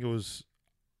I think it was,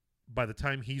 by the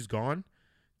time he's gone,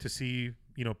 to see,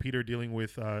 you know, Peter dealing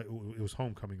with, it was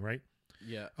Homecoming, right?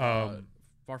 Yeah.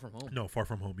 Far From Home. No, Far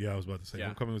From Home. Yeah, I was about to say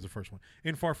Homecoming was the first one.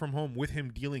 In Far From Home, with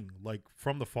him dealing, like,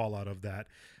 from the fallout of that.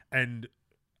 And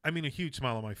I mean, a huge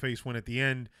smile on my face when at the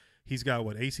end he's got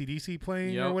AC/DC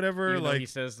playing or whatever. Even like, he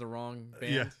says the wrong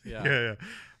band. Yeah.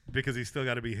 Because he's still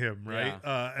got to be him, right?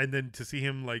 And then to see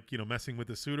him, like, you know, messing with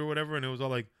the suit or whatever, and it was all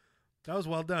like, that was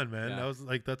well done, man. That was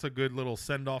like, that's a good little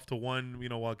send off to one, you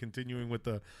know, while continuing with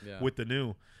the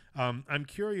new. I'm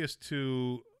curious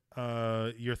to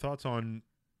your thoughts on,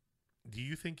 do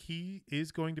you think he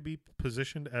is going to be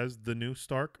positioned as the new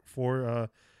Stark for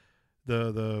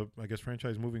the I guess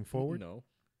franchise moving forward? No.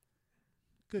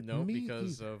 Good. No,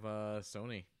 because of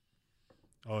Sony.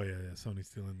 Oh yeah, Sony's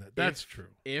still in that. That's true.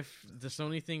 If the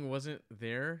Sony thing wasn't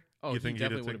there, he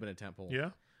definitely would have been a tentpole. Yeah.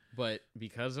 But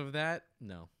because of that,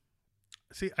 no.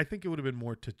 See, I think it would have been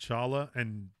more T'Challa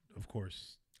and, of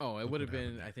course, Oh, it Look would have what happened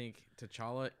been, there. I think,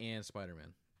 T'Challa and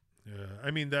Spider-Man. yeah. I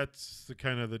mean, that's the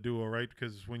kind of the duo, right?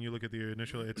 Because when you look at the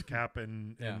initial, it's Cap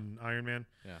and, Yeah. and Iron Man.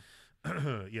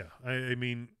 Yeah. Yeah. I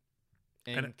mean,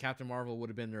 And And- Captain Marvel would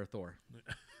have been their Thor.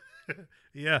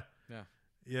 yeah. Yeah.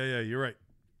 Yeah. You're right.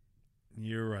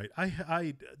 You're right.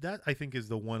 That I think is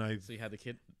the one I've. So you had the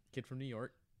kid from New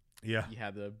York, Yeah. you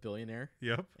had the billionaire,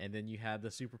 Yep. and then you had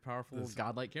the super powerful This-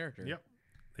 godlike character. Yep.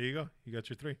 There you go. You got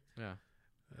your three. Yeah.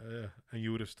 Yeah. And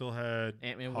you would have still had.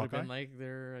 Ant-Man would have Hawkeye? been like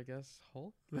their, I guess,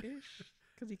 Hulk-ish,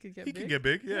 because he could get He big. can get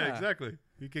big. Yeah, Yeah. exactly.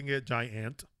 He can get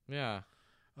giant. Yeah.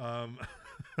 Um.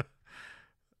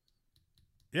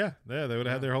 yeah. They would have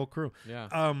Yeah. had their whole crew. Yeah.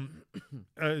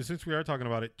 Since we are talking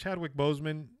about it, Chadwick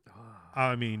Boseman.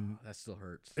 I mean, That still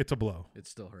hurts. it's a blow. It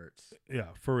still hurts. Yeah,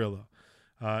 for real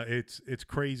though. It's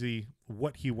crazy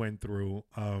what he went through.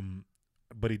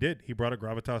 But he did. He brought a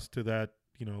gravitas to that,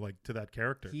 to that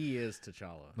character. He is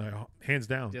T'Challa. Like, hands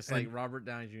down. Just And like Robert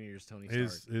Downey Jr. is Tony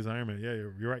Stark. is Iron Man. Yeah,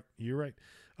 you're right. You're right.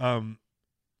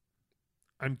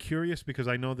 I'm curious because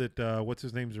I know that what's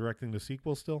his name's directing the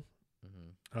sequel still,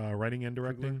 writing and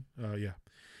directing. Yeah,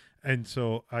 and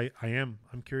so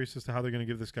I'm curious as to how they're going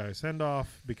to give this guy a send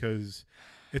off because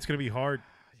it's going to be hard.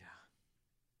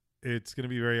 Yeah. It's going to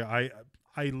be very.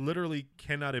 I literally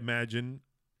cannot imagine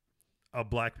a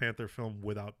Black Panther film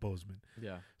without Boseman.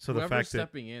 Yeah. So Whoever's the fact that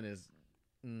stepping in is,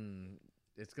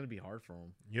 it's going to be hard for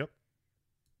him. yep,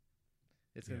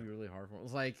 It's going to Yeah. be really hard for him.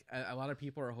 It's like a lot of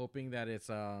people are hoping that it's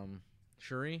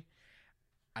Shuri.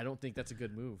 I don't think that's a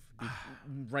good move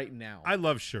right now. I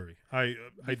love Shuri. I do.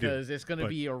 Because it's going to but-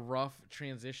 be a rough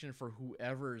transition for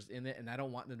whoever's in it, and I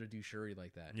don't want them to do Shuri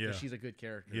like that. Yeah. Because she's a good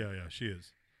character. Yeah, she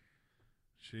is.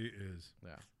 She is.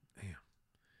 Yeah. Damn.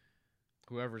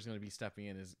 Whoever's going to be stepping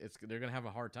in they're going to have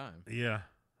a hard time. Yeah.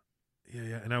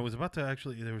 And I was about to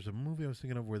there was a movie I was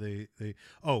thinking of where they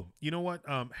oh, you know what?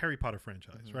 Harry Potter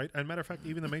franchise, Mhm. right? And matter of fact,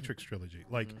 even the Matrix trilogy.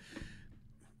 Like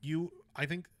Mhm. I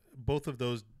think both of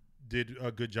those did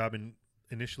a good job in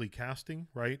initially casting,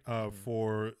 right?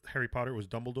 For Harry Potter it was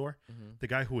Dumbledore. Mhm. The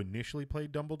guy who initially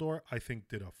played Dumbledore, I think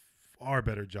did a far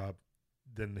better job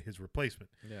than his replacement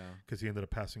Yeah. because he ended up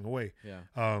passing away. Yeah.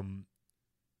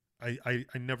 I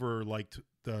never liked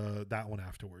that one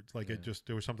afterwards. Like Yeah.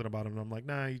 there was something about him and I'm like,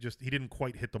 nah, he didn't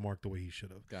quite hit the mark the way he should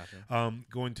have. Gotcha.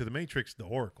 Going to the Matrix, the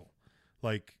Oracle.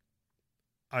 Like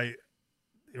the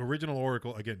original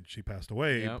Oracle, again, she passed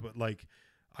away, Yep. but like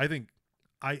I think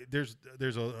there's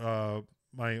a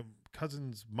my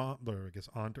cousin's mom, or I guess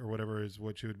aunt or whatever is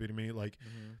what she would be to me, like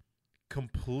Mhm.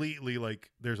 completely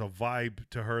like there's a vibe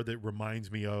to her that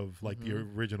reminds me of like the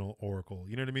original Oracle.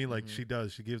 You know what I mean? Like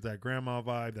Mhm. she gives that grandma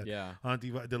vibe, that Yeah.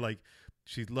 auntie vibe. They're like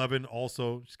she's loving,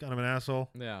 also she's kind of an asshole.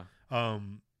 Yeah.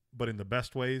 But in the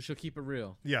best ways. She'll keep it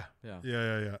real. Yeah.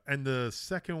 Yeah. And the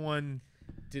second one,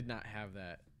 Did not have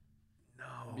that.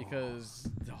 no, Because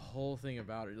the whole thing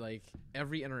about it, like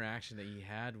every interaction that he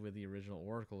had with the original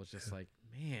Oracle was just like,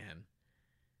 man,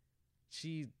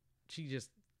 she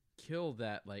just killed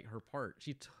that, like her part.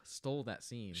 She stole that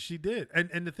scene. she did.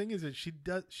 And the thing is that she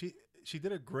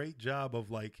did a great job of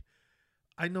like,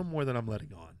 I know more than I'm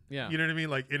letting on. Yeah. You know what I mean?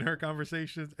 Like in her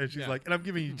conversations, and she's Yeah. like, and I'm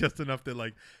giving you just enough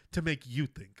to make you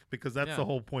think, because that's Yeah. the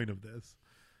whole point of this.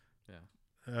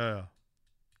 Yeah.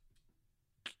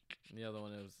 The other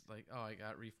one, it was like, oh, I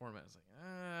got reformatted. It's like,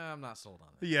 I'm not sold on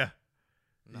it. Yeah.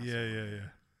 Not Yeah. sold on Yeah. it. Yeah.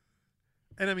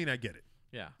 And I mean, I get it.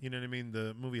 Yeah. You know what I mean?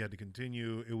 The movie had to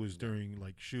continue. It was during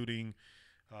like shooting.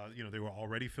 They were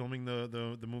already filming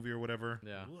the movie or whatever.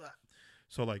 Yeah.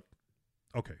 So like,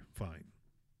 okay, fine.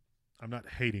 I'm not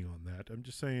hating on that. I'm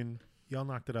just saying y'all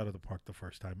knocked it out of the park the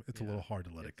first time. It's a Yeah. little hard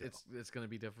to let it go. It's going to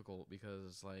be difficult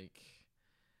because, like,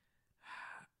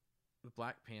 the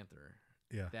Black Panther,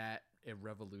 Yeah. that it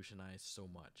revolutionized so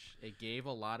much. It gave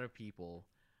a lot of people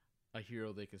a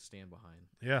hero they could stand behind.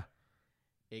 Yeah.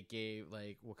 It gave,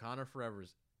 like, Wakanda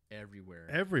Forever's everywhere.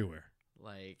 Everywhere.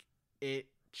 Like, it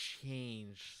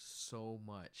changed so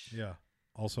much. Yeah.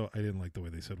 Also, I didn't like the way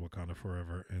they said Wakanda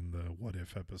Forever in the What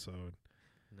If episode.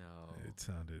 No. It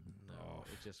sounded No, off.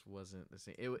 it just wasn't the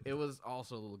same. It was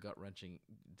also a little gut wrenching,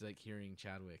 like hearing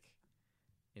Chadwick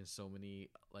in so many,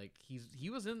 like he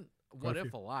was in What a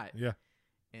If few. a lot, Yeah.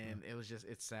 and it was just,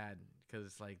 it's sad because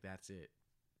it's like, that's it.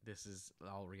 This is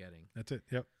all we're getting. That's it.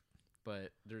 Yep.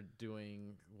 But they're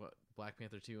doing what Black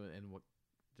Panther 2 and what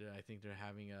I think they're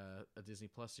having a Disney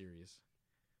Plus series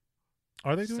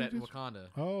Are they doing set in this? Wakanda.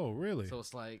 Oh, really? So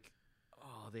it's like,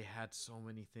 oh, they had so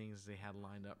many things they had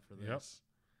lined up for this.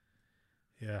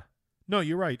 Yep. Yeah. No,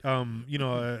 you're right.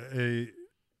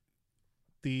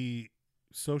 The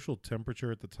social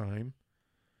temperature at the time,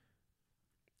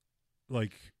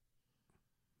 like,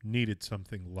 needed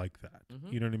something like that.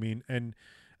 Mhm. You know what I mean? And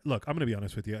look, I'm gonna be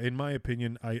honest with you. In my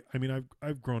opinion, I mean,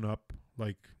 I've grown up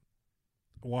like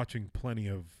watching plenty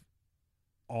of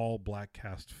all black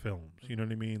cast films. You know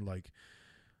what I mean? Like,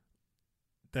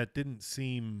 that didn't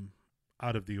seem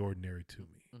out of the ordinary to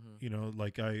me. Mhm. You know,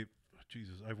 like I've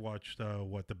watched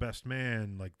The Best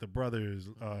Man, like The Brothers,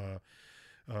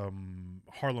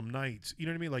 Harlem Nights. You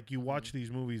know what I mean? Like, you watch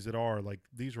these movies that are like,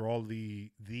 these are all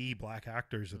the black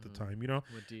actors at the time. You know?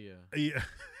 Madea. Yeah,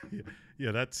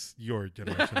 yeah, that's your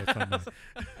generation. That's not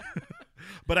mine.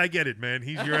 But I get it, man.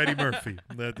 He's your Eddie Murphy.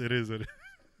 That it is it.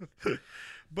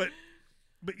 But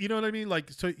you know what I mean? Like,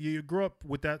 so you grew up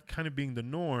with that kind of being the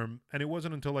norm, and it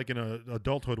wasn't until like in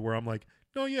adulthood where I'm like,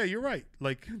 no, yeah, you're right.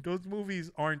 Like, those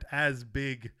movies aren't as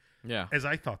big Yeah. as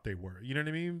I thought they were. You know what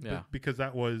I mean? Yeah. Because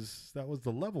that was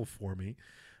the level for me.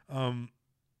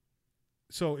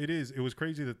 So it was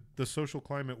crazy that the social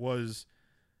climate was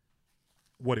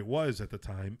what it was at the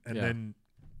time, and then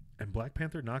Black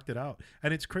Panther knocked it out.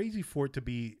 And it's crazy for it to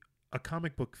be a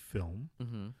comic book film.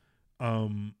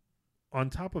 Mm-hmm. On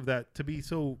top of that, to be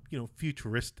so,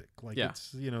 futuristic, like, Yeah.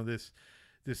 it's,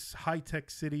 this high tech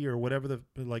city or whatever the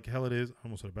like hell it is. I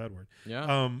almost said a bad word.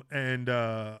 Yeah.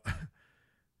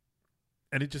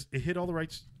 And it hit all the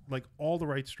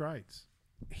right strides.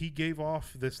 He gave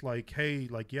off this like, hey,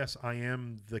 like, yes, I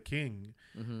am the king,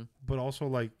 Mm-hmm. but also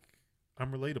like,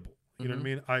 I'm relatable. You know what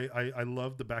I Mhm. mean? I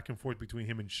love the back and forth between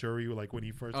him and Shuri, like when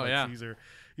he first Oh, yeah. sees her.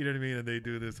 You know what I mean? And they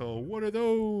do this whole, what are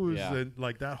those? Yeah. And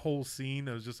like that whole scene,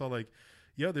 I was just all like,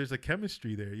 yeah, there's a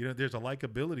chemistry there. You know, there's a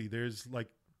likability. There's like,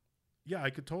 yeah, I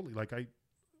could totally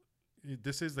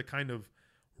this is the kind of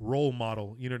role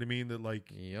model, you know what I mean? That like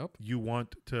Yep. you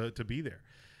want to be there.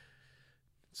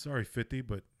 Sorry, 50,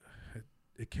 but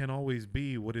it can't always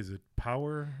be, what is it,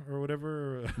 power or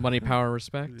whatever? Money, power,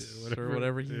 respect, Yeah, or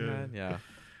whatever he yeah. had. Yeah.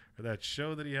 Or that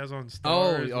show that he has on Oh,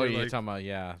 Stars. you're where, talking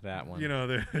about that one. you know,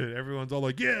 everyone's all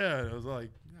like, yeah. And I was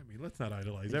like, I mean, let's not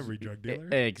idolize every drug dealer.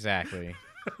 Exactly.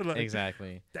 Like,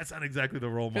 Exactly. That's not exactly the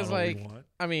role 'Cause, model we like, want.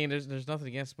 I mean, there's nothing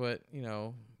against, but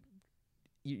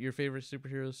your favorite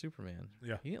superhero is Superman.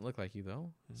 Yeah. He didn't look like you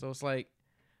though, so it's like,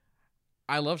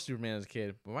 I loved Superman as a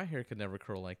kid, but my hair could never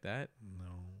curl like that. No,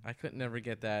 I couldn't never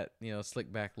get that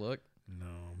slick back look.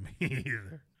 no, me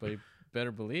either. But you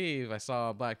better believe I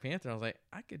saw Black Panther. I was like,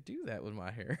 I could do that with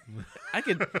my hair. I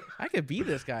could be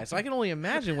this guy. So I can only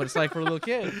imagine what it's like for a little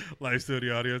kid. Live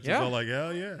studio audience Yeah. is all like,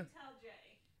 hell yeah.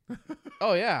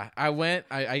 Oh yeah, I went.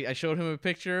 I showed him a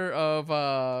picture of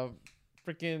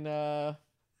freaking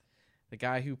the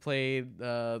guy who played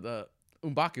the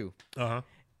M'Baku. Uh-huh.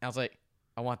 I was like,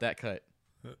 I want that cut,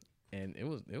 Uh, and it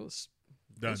was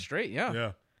Done. straight. Yeah,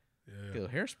 Yeah. a little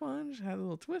hair sponge had a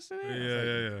little twist in it.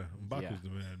 Yeah. Mbaku's yeah. the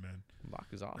man.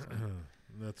 M'Baku's awesome.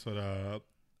 That's what,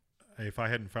 if I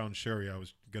hadn't found Sherry, I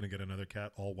was going to get another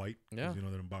cat all white. 'Cause Yeah. you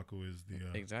know that M'Baku is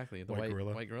the Exactly, the white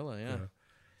gorilla. White gorilla. Yeah. Yeah.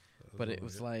 But it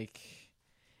was like,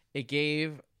 it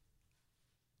gave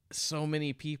so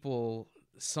many people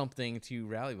something to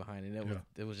rally behind, and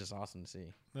it was just awesome to see.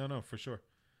 No, for sure.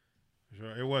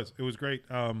 It was great.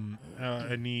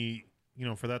 And he,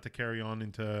 for that to carry on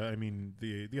into, I mean,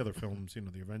 the other films,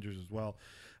 the Avengers as well.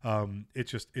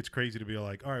 It's crazy to be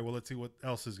like, all right, well, let's see what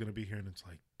else is going to be here. And it's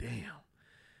like, damn.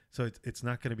 So it's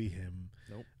not going to be him.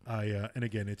 Nope. And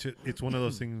again, it's one of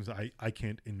those things I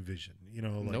can't envision,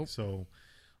 Nope. so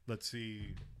let's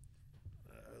see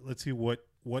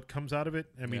what comes out of it.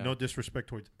 I mean, Yeah. no disrespect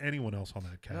towards anyone else on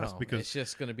that cast, No, because it's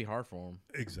just going to be hard for him.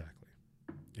 exactly,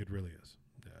 it really is.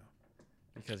 Yeah.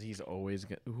 Because he's always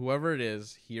whoever it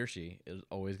is, he or she is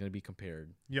always going to be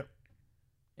compared. Yep.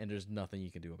 And there's nothing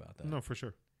you can do about that. No, for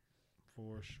sure.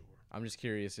 I'm just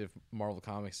curious if Marvel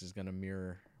Comics is going to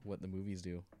mirror what the movies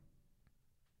do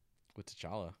with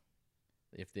T'Challa.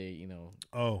 If they,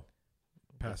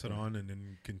 Pass it on and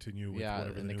then continue with yeah,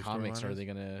 whatever in the the new comics, storyline are is. they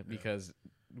going to, because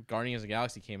Guardians of the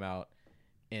Galaxy came out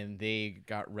and they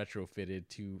got retrofitted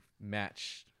to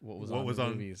match what was on the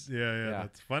movies. Yeah, Yeah.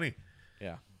 that's funny.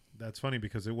 Yeah. That's funny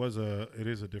because it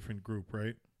is a different group,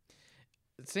 right?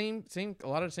 Same, a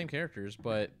lot of the same characters,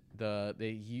 but they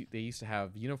used to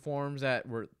have uniforms that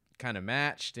were kind of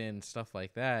matched and stuff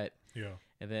like that. Yeah.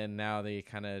 And then now they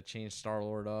kind of changed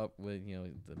Star-Lord up with,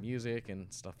 the music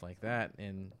and stuff like that.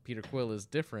 And Peter Quill is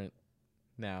different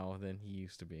now than he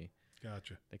used to be.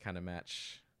 Gotcha. They kind of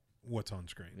match. What's on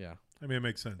screen? Yeah. I mean, it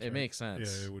makes sense. It right? makes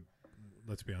sense. Yeah, it would.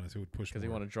 Let's be honest, it would push Because they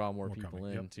more. want to draw more more people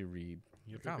comic, in yep. to read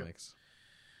Yep, the yep, yep. comics.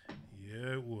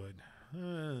 Yeah, it would.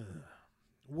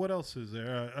 What else is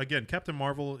there? Again, Captain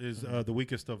Marvel is the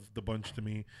weakest of the bunch to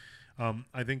me.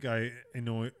 I think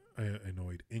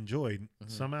enjoyed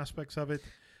some aspects of it.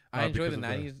 I enjoyed the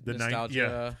because of 90s the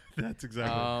nostalgia. Yeah, that's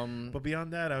exactly. But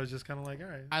beyond that, I was just kind of like, all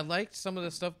right. I liked some of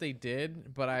the stuff they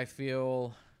did, but I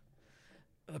feel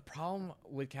the problem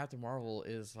with Captain Marvel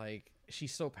is like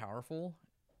she's so powerful.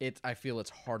 I feel it's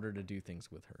harder to do things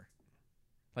with her,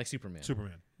 like Superman.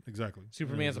 Exactly.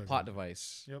 Superman's a plot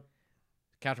device. Yep.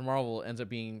 Captain Marvel ends up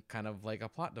being kind of like a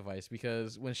plot device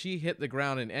because when she hit the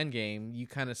ground in Endgame, you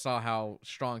kind of saw how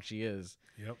strong she is.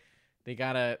 Yep. They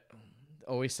gotta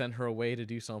always send her away to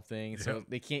do something, so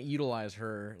they can't utilize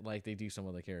her like they do some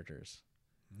of the characters.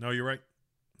 No, you're right.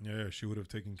 Yeah, she would have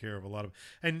taken care of a lot of,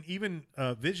 and even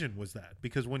Vision was that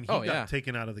because when he got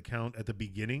taken out of the count at the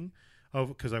beginning of,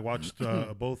 because I watched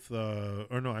both,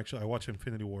 or no, actually I watched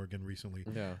Infinity War again recently,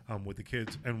 with the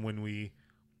kids, and when we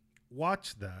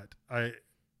watched that, I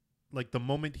like the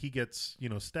moment he gets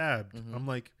stabbed, I'm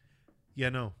like, yeah,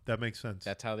 no, that makes sense.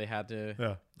 That's how they had to.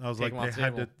 Yeah, I was like,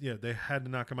 they had to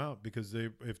knock him out because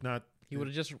if not, he would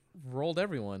have just rolled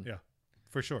everyone. Yeah,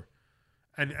 for sure.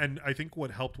 And I think what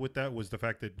helped with that was the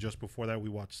fact that just before that we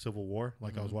watched Civil War,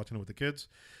 like I was watching it with the kids,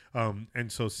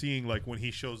 and so seeing like when he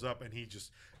shows up and he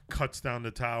just cuts down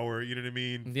the tower, you know what I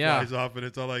mean? Yeah, flies off, and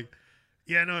it's all like,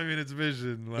 yeah, no, I mean it's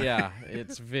Vision. Like, yeah,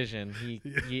 it's Vision. He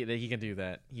can do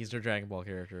that. He's their Dragon Ball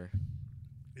character.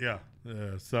 Yeah.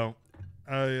 So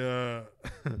I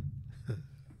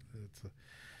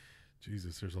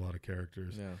Jesus, there's a lot of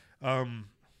characters. Yeah.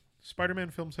 Spider-Man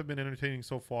films have been entertaining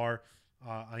so far.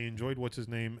 I enjoyed what's his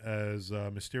name as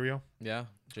Mysterio. Yeah,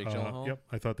 Jake Gyllenhaal. Yep,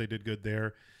 I thought they did good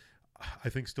there. I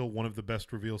think still one of the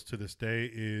best reveals to this day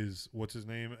is what's his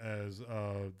name as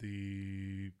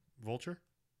the Vulture.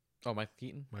 Oh, Michael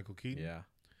Keaton. Michael Keaton. Yeah,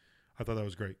 I thought that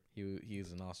was great.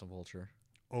 He's an awesome Vulture.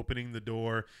 Opening the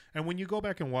door, and when you go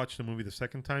back and watch the movie the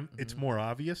second time, it's more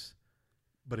obvious,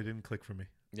 but it didn't click for me.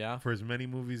 Yeah. For as many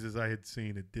movies as I had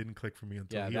seen, it didn't click for me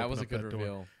until he that opened was a up good that door.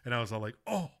 reveal. And I was all like,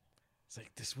 oh. It's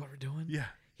like, this is what we're doing? Yeah.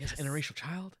 Yes, interracial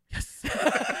child? Yes.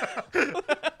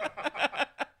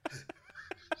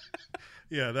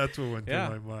 Yeah, that's what went through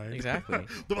my mind. Exactly.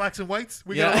 The blacks and whites?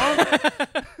 We got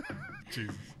along?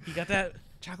 Jesus. You got that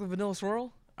chocolate vanilla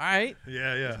swirl? All right.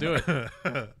 Yeah. Let's do it.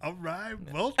 All right,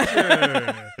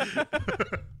 Vulture.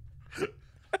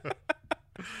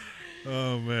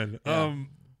 Oh, man. Yeah.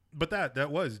 But that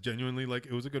was genuinely, like,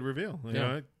 it was a good reveal. You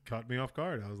know, it caught me off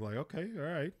guard. I was like, okay, all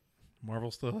right.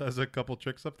 Marvel still has a couple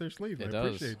tricks up their sleeve. I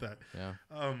appreciate that.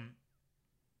 Yeah.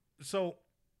 So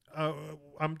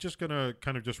I'm just going to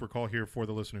kind of just recall here for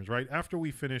the listeners, right? After we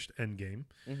finished Endgame,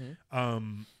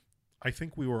 I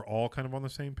think we were all kind of on the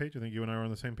same page. I think you and I were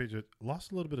on the same page. It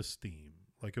lost a little bit of steam.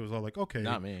 Like, it was all like, okay.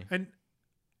 Not me. And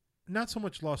not so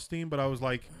much lost steam, but I was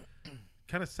like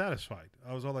kind of satisfied.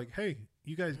 I was all like, hey,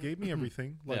 you guys gave me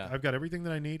everything. Like, I've got everything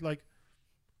that I need. Like,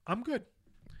 I'm good.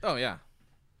 Oh, yeah.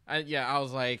 I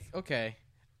was like, okay,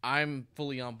 I'm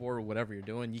fully on board with whatever you're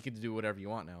doing. You can do whatever you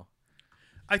want now.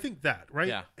 I think that, right?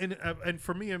 Yeah. And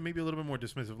for me, I'm maybe a little bit more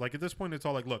dismissive. Like, at this point, it's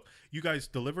all like, look, you guys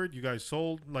delivered, you guys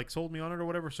sold me on it or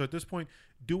whatever. So at this point,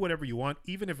 do whatever you want.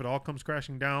 Even if it all comes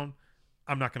crashing down,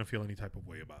 I'm not going to feel any type of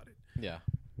way about it. Yeah.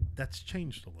 That's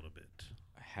changed a little bit.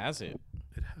 Has it?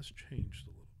 It has changed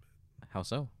a little bit. How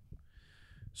so?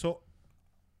 So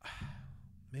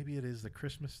maybe it is the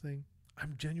Christmas thing.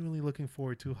 I'm genuinely looking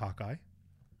forward to Hawkeye.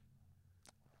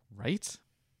 Right?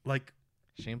 Like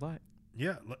Shane Black.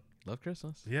 Yeah. Love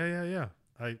Christmas. Yeah.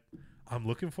 I'm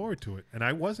looking forward to it. And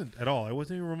I wasn't at all. I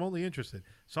wasn't even remotely interested.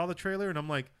 Saw the trailer and I'm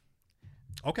like,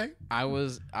 okay. I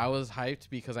was hyped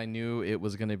because I knew it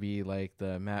was going to be like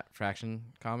the Matt Fraction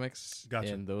comics.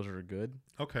 Gotcha. And those are good.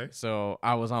 Okay. So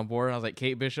I was on board. I was like,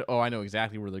 Kate Bishop. Oh, I know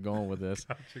exactly where they're going with this.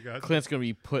 Gotcha. Clint's going to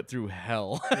be put through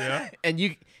hell. Yeah. And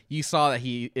you saw that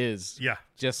he is. Yeah.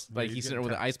 Just like he's sitting there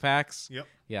with the ice packs. Yep.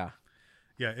 Yeah.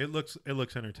 Yeah, it looks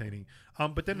entertaining.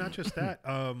 But then not just that.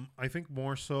 I think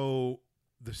more so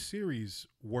the series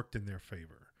worked in their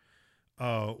favor.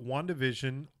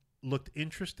 WandaVision looked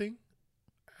interesting.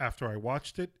 After I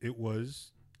watched it, it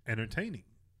was entertaining.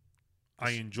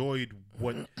 I enjoyed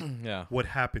what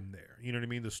happened there. You know what I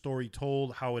mean? The story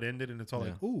told, how it ended, and it's all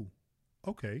like, ooh,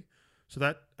 okay. So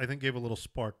that, I think, gave a little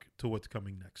spark to what's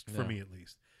coming next, for me at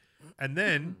least. And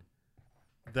then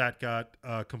that got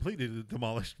completely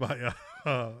demolished by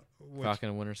Falcon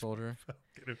and Winter Soldier.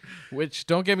 Which,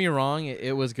 don't get me wrong,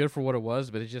 it was good for what it was,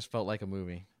 but it just felt like a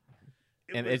movie.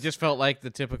 It just felt like the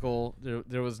typical,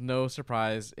 there was no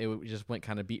surprise. It just went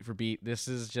kind of beat for beat. This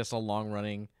is just a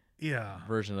long-running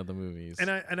version of the movies.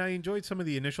 And I enjoyed some of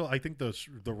the initial, I think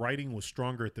the writing was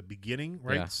stronger at the beginning,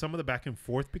 right? Yeah. Some of the back and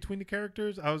forth between the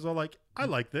characters, I was all like, I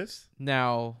like this.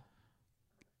 Now,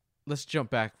 let's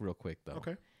jump back real quick though.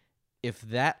 Okay. If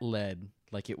that led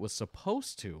like it was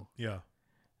supposed to, Yeah.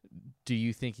 do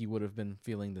you think he would have been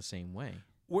feeling the same way?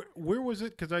 Where was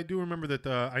it? Because I do remember that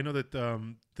I know that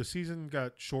the season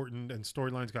got shortened and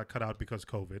storylines got cut out because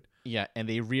COVID. Yeah, and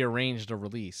they rearranged a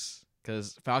release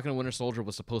because Falcon and Winter Soldier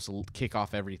was supposed to kick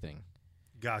off everything.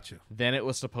 Gotcha. Then it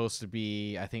was supposed to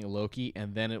be, I think, Loki,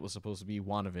 and then it was supposed to be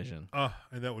WandaVision.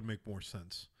 And that would make more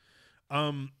sense.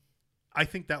 I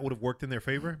think that would have worked in their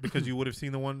favor because you would have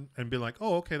seen the one and been like,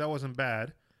 oh, okay, that wasn't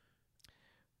bad.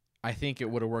 I think it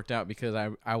would have worked out because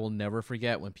I will never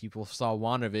forget when people saw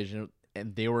WandaVision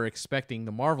and they were expecting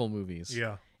the Marvel movies.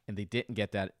 Yeah. And they didn't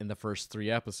get that in the first 3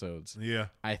 episodes. Yeah.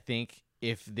 I think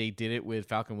if they did it with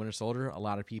Falcon Winter Soldier, a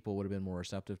lot of people would have been more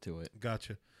receptive to it.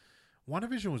 Gotcha.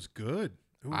 WandaVision was good.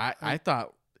 I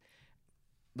thought,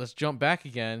 let's jump back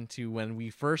again to when we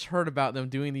first heard about them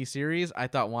doing these series. I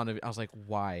thought I was like,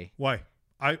 why? Why?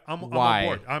 I'm Why?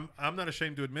 on board. I'm not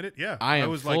ashamed to admit it. Yeah. I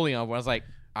was fully on board. I was like,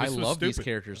 I was love these stupid.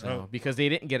 characters now because they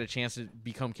didn't get a chance to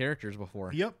become characters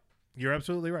before. Yep. You're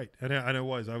absolutely right. And I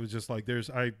was just like,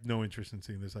 I have no interest in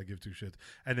seeing this. I give two shits.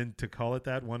 And then to call it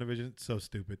that, WandaVision, so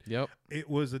stupid. Yep. It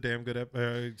was a damn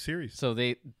good series. So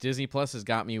Disney Plus has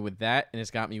got me with that, and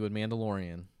it's got me with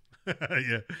Mandalorian.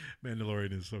 Yeah.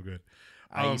 Mandalorian is so good.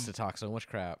 I used to talk so much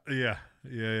crap. Yeah.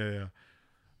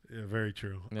 Very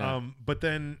true. Yeah. But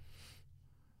then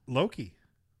Loki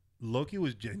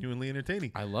was genuinely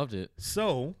entertaining. I loved it.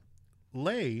 So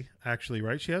Lay, actually,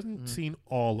 right? She hasn't seen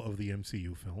all of the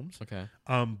MCU films. Okay.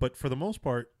 But for the most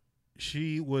part,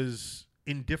 she was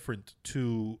indifferent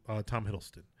to Tom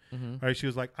Hiddleston. Mm-hmm. Right? She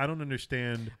was like, I don't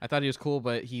understand. I thought he was cool,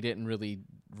 but he didn't really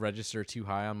register too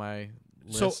high on my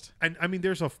list. So, and I mean,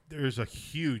 there's a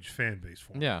huge fan base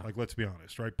for him. Yeah. Like, let's be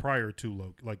honest, right? Prior to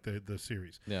Loki, like the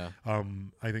series. Yeah.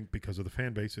 I think because of the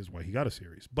fan base is why he got a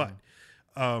series. But,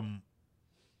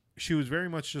 she was very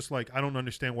much just like, I don't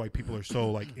understand why people are so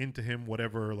like into him,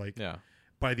 whatever. Like, yeah.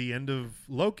 By the end of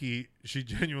Loki, she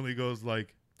genuinely goes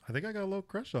like, I think I got a little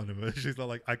crush on him. She's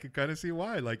like, I could kind of see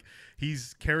why. Like,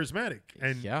 he's charismatic,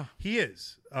 and he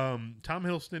is. Tom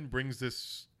Hiddleston brings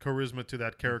this charisma to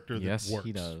that character that works.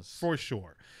 He does for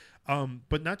sure.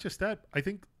 But not just that. I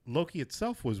think Loki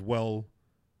itself was well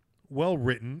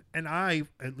written, and I,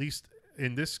 at least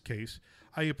in this case,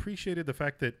 I appreciated the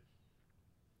fact that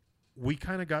we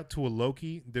kind of got to a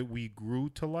Loki that we grew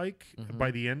to like by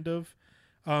the end of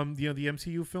the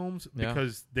MCU films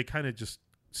because they kind of just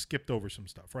skipped over some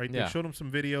stuff, right? They showed him some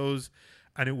videos,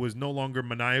 and it was no longer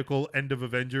maniacal end of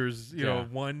Avengers, you know,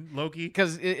 1 Loki.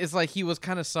 Because it's like he was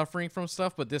kind of suffering from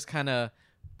stuff, but this kind of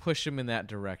pushed him in that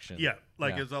direction. Yeah,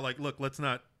 it's all like, look, let's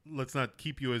not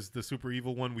keep you as the super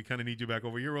evil one. We kind of need you back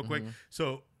over here real quick.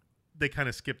 So they kind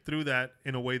of skipped through that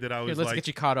in a way that I was let's get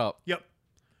you caught up. Yep.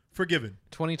 Forgiven.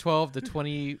 2012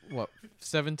 to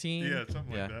 17? Yeah,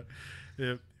 something like that.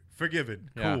 Yeah. Forgiven.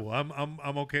 Cool. Yeah.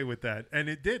 I'm okay with that. And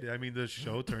it did. I mean, the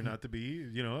show turned out to be,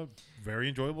 a very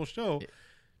enjoyable show.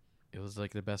 It was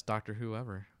like the best Doctor Who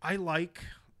ever. I like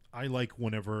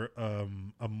whenever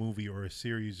a movie or a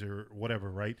series or whatever,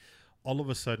 right? All of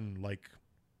a sudden, like,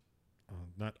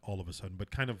 not all of a sudden, but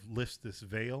kind of lifts this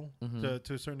veil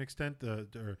to a certain extent,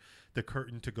 the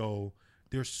curtain to go,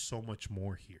 there's so much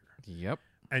more here. Yep.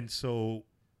 And so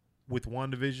with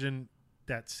WandaVision,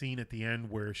 that scene at the end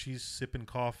where she's sipping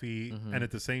coffee and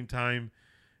at the same time,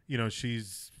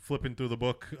 she's flipping through the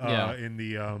book in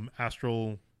the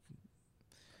astral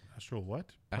what?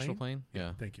 Astral plane?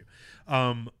 Yeah. Thank you.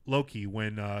 Loki,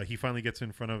 when he finally gets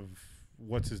in front of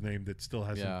what's his name that still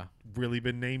hasn't really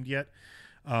been named yet.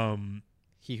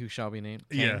 He who shall be named.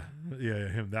 Kang. Yeah,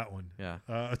 him, that one. Yeah.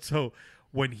 So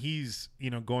when he's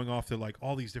going off to like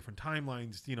all these different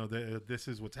timelines, this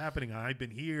is what's happening. I've been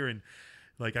here and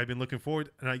like I've been looking forward,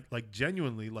 and I like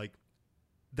genuinely like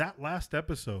that last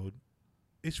episode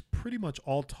is pretty much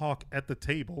all talk at the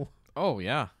table. Oh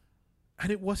yeah,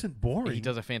 and it wasn't boring. He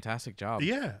does a fantastic job.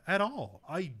 Yeah, at all.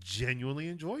 I genuinely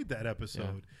enjoyed that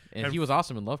episode, and he was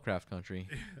awesome in Lovecraft Country.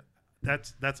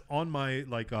 That's on my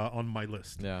on my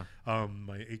list. Yeah.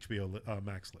 My HBO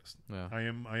Max list. Yeah. I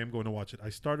am going to watch it. I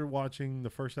started watching the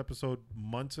first episode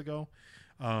months ago.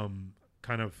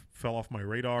 Kind of fell off my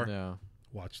radar. Yeah.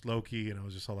 Watched Loki, and I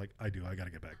was just all like, I got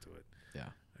to get back to it. Yeah.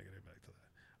 I got to get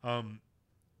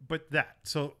back to that.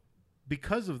 So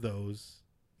because of those,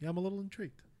 I'm a little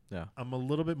intrigued. Yeah. I'm a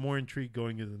little bit more intrigued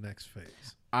going into the next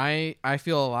phase. I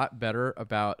feel a lot better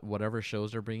about whatever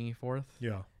shows they're bringing forth.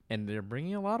 Yeah. And they're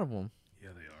bringing a lot of them. Yeah,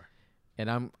 they are. And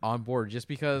I'm on board just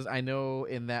because I know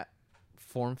in that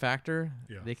form factor,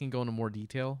 they can go into more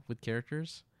detail with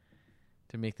characters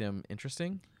to make them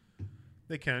interesting.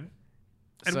 They can.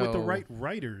 And with the right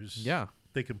writers,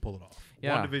 they can pull it off.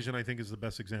 Yeah. WandaVision, I think, is the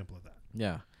best example of that.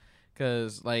 Yeah,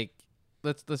 because like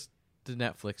let's the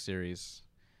Netflix series,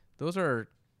 those are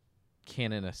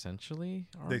canon essentially.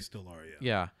 They still are, yeah.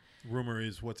 Yeah. Rumor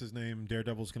is, what's his name?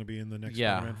 Daredevil's going to be in the next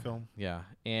Yeah. Spider-Man film. Yeah,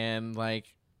 and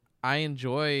like I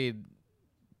enjoyed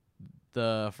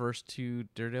the first 2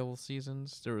 Daredevil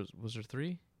seasons. Was there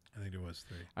 3? I think there was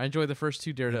 3. I enjoyed the first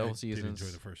 2 Daredevil I seasons. did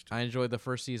enjoy the first 2. I enjoyed the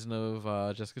first season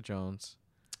of Jessica Jones.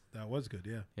 That was good,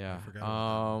 yeah. Yeah. I forgot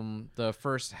about The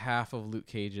first half of Luke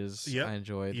Cage's Yep. I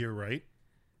enjoyed. You're right.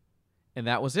 And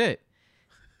that was it.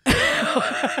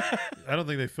 I don't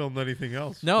think they filmed anything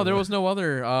else. No, there was no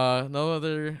other.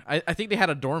 I think they had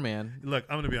a doorman. Look,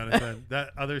 I'm going to be honest, man. That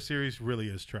other series really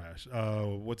is trash.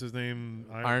 What's his name?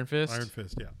 Iron Fist? Iron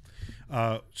Fist,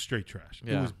 yeah. Straight trash.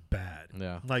 It Yeah. was bad.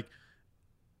 Yeah. Like,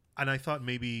 and I thought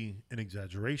maybe an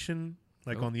exaggeration,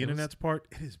 like Nope, on the it was- internet's part.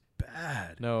 It is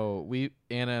bad. No,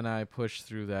 Anna and I pushed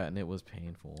through that, and it was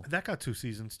painful. That got 2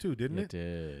 seasons too, didn't It it?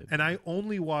 did. And I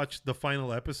only watched the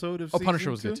final episode of Oh, season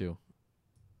Punisher was 2. good too.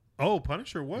 Oh,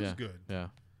 Punisher was Yeah. good. Yeah.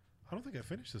 I don't think I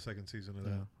finished the second season of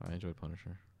Yeah. that. I enjoyed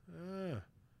Punisher.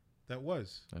 That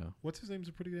was. Yeah. What's his name's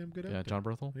a pretty damn good actor. Yeah, John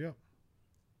Berthel. Yeah.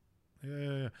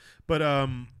 Yeah. But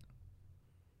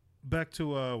back to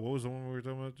what was the one we were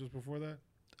talking about just before that?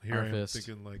 Here Iron I am Fist.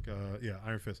 thinking like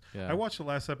Iron Fist. Yeah. I watched the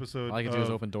last episode All I can do is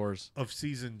open doors. of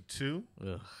season 2,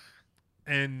 Ugh.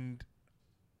 and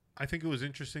I think it was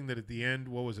interesting that at the end,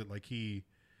 what was it like? He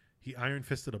iron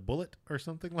fisted a bullet or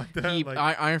something like that. He, like,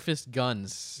 Iron Fist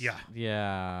guns. Yeah.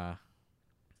 Yeah.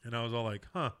 and I was all like,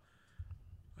 huh.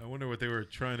 I wonder what they were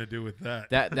trying to do with that.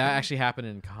 That actually happened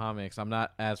in comics. I'm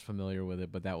not as familiar with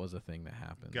it, but that was a thing that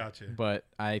happened. Gotcha. But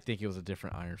I think it was a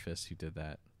different Iron Fist who did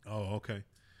that. Oh, okay.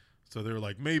 So they were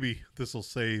like, maybe this will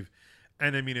save.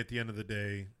 And I mean, at the end of the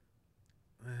day,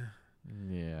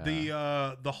 Yeah.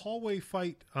 the hallway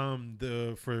fight for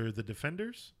the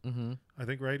Defenders, Mm-hmm. I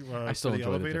think, right? I still for the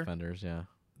enjoy elevator. the Defenders. Yeah.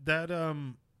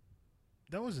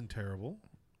 That wasn't terrible.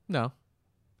 No,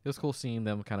 it was cool seeing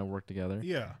them kind of work together.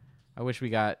 Yeah. I wish we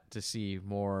got to see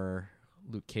more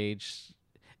Luke Cage.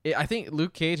 I think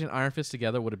Luke Cage and Iron Fist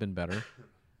together would have been better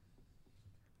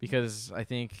because I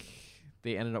think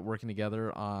they ended up working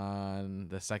together on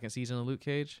the second season of Luke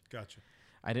Cage. Gotcha.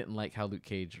 I didn't like how Luke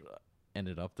Cage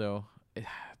ended up though.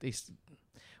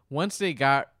 Once they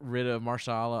got rid of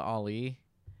Marshala Ali,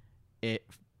 it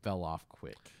fell off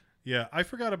quick. Yeah, I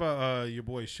forgot about your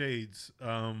boy Shades.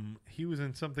 He was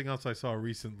in something else I saw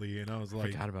recently, and I was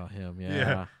like, Forgot about him.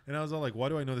 Yeah. And I was all like, why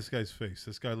do I know this guy's face?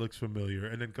 This guy looks familiar.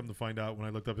 And then come to find out when I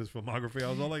looked up his filmography,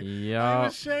 I was all like, I Yup.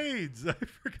 was Shades. I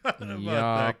forgot about Yup.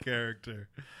 that character.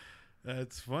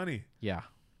 That's funny. Yeah.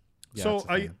 So that's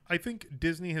the thing. I think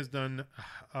Disney has done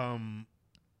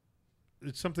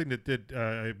it's something that did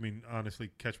I mean honestly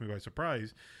catch me by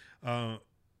surprise.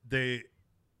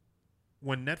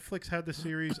 When Netflix had the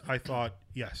series, I thought,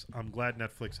 yes, I'm glad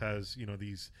Netflix has,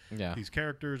 these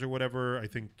characters or whatever. I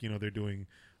think, they're doing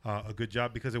a good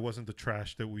job because it wasn't the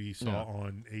trash that we saw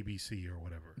on ABC or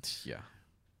whatever. Yeah.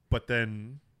 But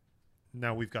then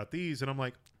now we've got these and I'm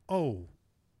like, oh,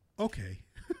 okay.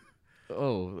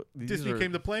 Oh, Disney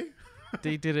came to play?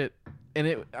 They did it, and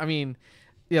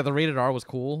the rated R was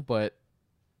cool, but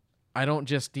I don't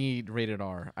just need rated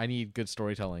R. I need good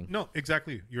storytelling. No,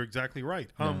 exactly. You're exactly right.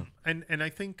 Yeah. And I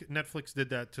think Netflix did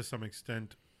that to some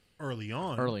extent early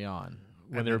on.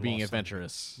 When And they were then being lost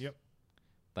adventurous. Yep.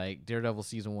 Like Daredevil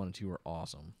season 1 and 2 were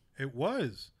awesome. It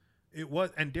was.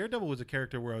 And Daredevil was a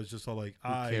character where I was just all like, Who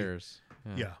cares?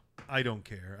 Yeah, I don't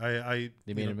care.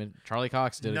 They made him in. Charlie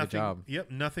Cox did a good job.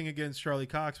 Yep, nothing against Charlie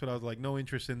Cox, but I was like, no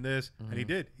interest in this, and he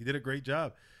did. He did a great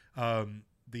job.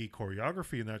 The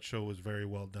choreography in that show was very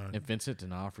well done. And Vincent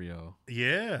D'Onofrio.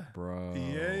 Yeah, Bro.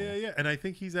 Yeah. And I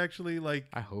think he's actually like.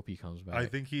 I hope he comes back. I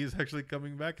think he is actually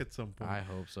coming back at some point. I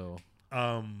hope so.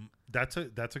 That's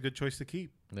a good choice to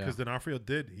keep because D'Onofrio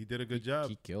he did a good job.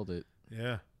 He killed it.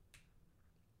 Yeah.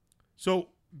 So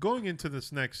going into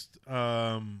this next,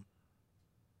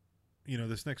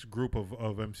 this next group of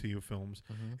MCU films,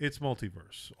 it's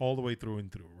multiverse all the way through and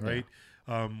through, right?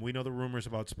 Yeah. We know the rumors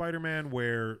about Spider-Man,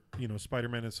 where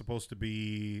Spider-Man is supposed to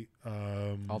be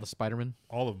all the Spider-Man,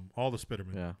 all of them, all the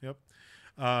Spider-Man. Yeah.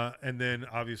 Yep. And then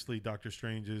obviously Doctor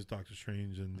Strange and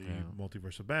the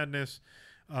Multiverse of Madness.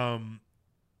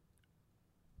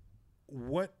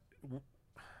 What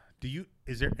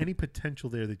is there any potential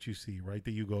there that you see, right?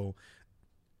 That you go,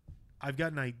 I've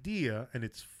got an idea and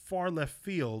it's far left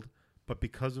field, but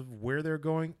because of where they're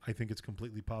going, I think it's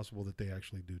completely possible that they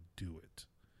actually do it.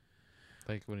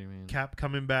 Like, what do you mean? Cap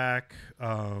coming back.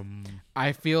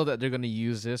 I feel that they're going to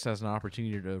use this as an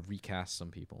opportunity to recast some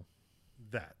people.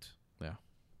 That. Yeah.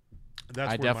 That's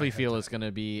I where my definitely feel head's it's going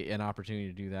to be an opportunity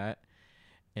to do that.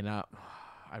 And I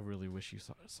really wish you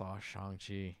saw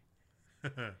Shang-Chi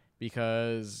at.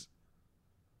 because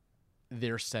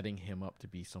they're setting him up to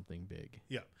be something big.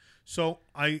 Yeah. So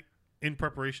in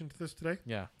preparation to this today,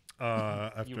 Yeah.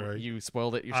 after you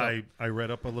spoiled it yourself. I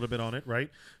read up a little bit on it, right?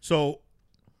 So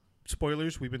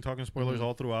spoilers, we've been talking spoilers Mhm.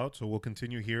 all throughout, so we'll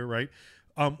continue here, right?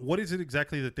 What is it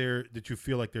exactly that you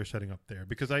feel like they're setting up there?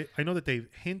 Because I know that they've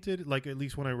hinted, like at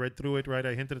least when I read through it, right?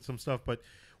 I hinted at some stuff, but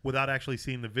without actually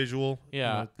seeing the visual,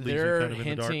 Yeah, it leaves you they're kind of in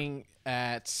the dark. hinting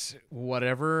at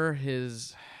whatever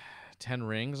his 10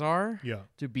 rings are Yeah.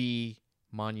 to be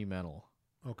monumental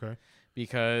Okay.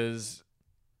 because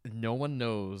no one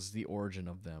knows the origin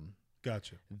of them.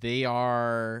 Gotcha.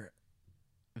 They're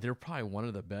probably one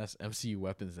of the best MCU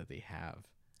weapons that they have.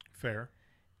 Fair.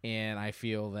 And I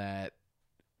feel that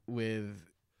with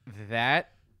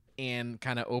that and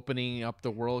kind of opening up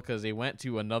the world because they went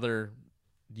to another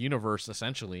universe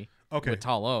essentially Okay. with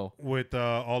Talo. With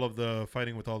all of the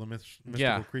fighting with all the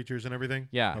mystical creatures and everything.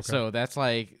 Yeah, Okay. so that's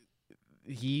like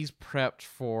he's prepped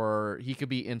for he could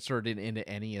be inserted into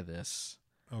any of this.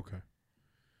 Okay.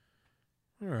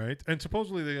 All right. And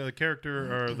supposedly the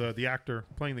character or the actor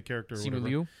playing the character, or Simu whatever,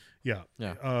 Liu? yeah,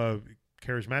 Yeah.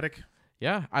 Charismatic.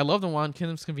 Yeah, I love the one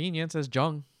Kim's Convenience as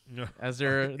Jung as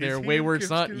their Is he in wayward Kim's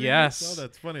son. Convenience? Yes. Oh,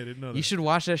 that's funny. I didn't know that. You should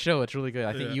watch that show. It's really good.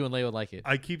 I think Yeah. you and Leigh would like it.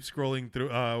 I keep scrolling through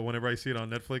whenever I see it on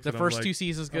Netflix. The and I'm first like, two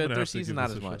seasons I'm good. gonna Third have to season give not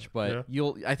this as a much, shot. but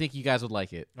Yeah? I think you guys would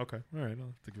like it. Okay. All right. I'll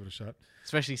have to give it a shot.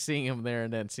 Especially seeing him there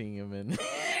and then seeing him in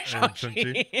Shang-Chi?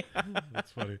 Shang-Chi.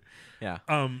 That's funny. Yeah.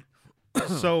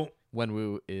 So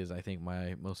Wenwu is, I think,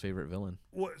 my most favorite villain.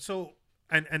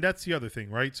 and that's the other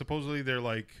thing, right? Supposedly they're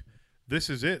like, this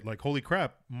is it. Like, holy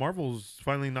crap, Marvel's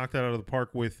finally knocked that out of the park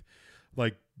with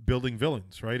like building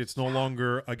villains, right? It's no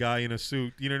longer a guy in a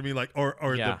suit, you know what I mean? Like,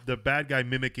 or Yeah. the bad guy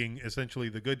mimicking essentially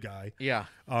the good guy. Yeah.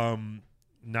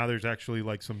 Now there's actually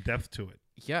like some depth to it.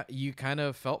 Yeah, you kind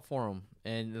of felt for him.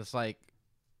 And it's like,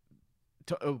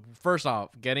 first off,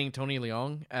 getting Tony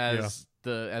Leung as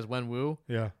Wenwu,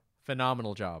 Yeah.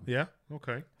 phenomenal job. Yeah.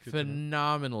 Okay. Good to know.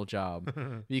 Phenomenal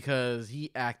job. Because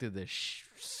he acted the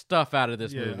stuff out of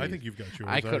this Yeah, movie. I think you've got yours.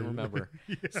 I couldn't remember.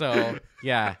 Yeah. So,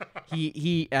 yeah,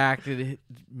 he acted,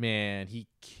 man, he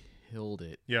killed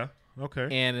it. Yeah. Okay.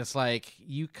 And it's like,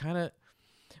 you kind of,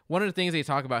 one of the things they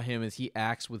talk about him is he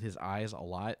acts with his eyes a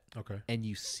lot, Okay. and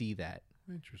you see that.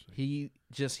 Interesting.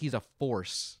 He's a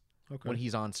force Okay. when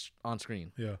he's on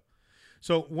screen. Yeah.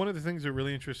 So one of the things that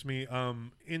really interests me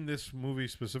in this movie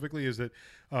specifically is that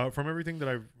from everything that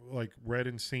I've like read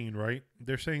and seen, right,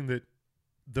 they're saying that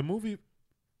the movie,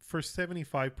 for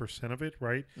 75% of it,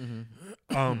 right,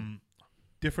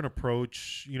 different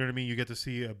approach. You know what I mean? You get to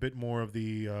see a bit more of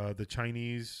the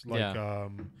Chinese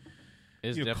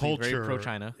Is you know, definitely culture. very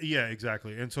pro-China. Yeah,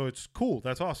 exactly. And so it's cool.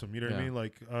 That's awesome. You know what I Yeah. mean?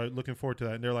 Like looking forward to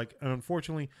that. And they're like, and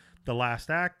unfortunately, the last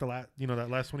act, that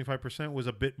last 25% was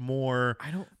a bit more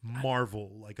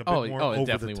Marvel, like a bit more it over the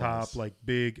definitely top, was. like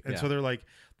big. And so Yeah. they're like,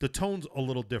 the tone's a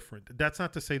little different. That's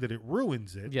not to say that it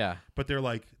ruins it. Yeah. But they're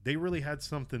like, they really had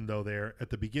something though there at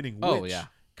the beginning, which Oh, yeah.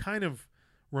 kind of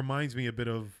reminds me a bit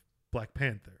of Black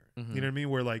Panther. Mhm. You know what I mean?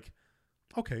 Where like,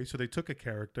 okay, so they took a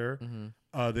character,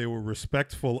 Mhm. they were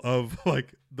respectful of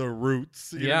like the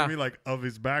roots, you know what Yeah. I mean, like of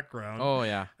his background. Oh,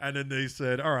 yeah. And then they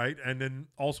said, all right, and then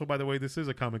also, by the way, this is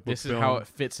a comic book This is film. how it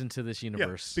fits into this Yeah,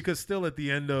 universe. because still at the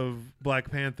end of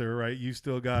Black Panther, right, you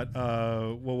still got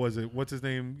what was it? What's his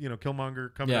name? You know,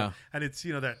 Killmonger coming Yeah. out, and it's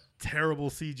that terrible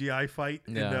CGI fight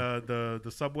in Yeah.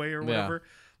 the subway or Yeah. whatever.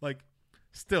 Like,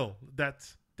 still,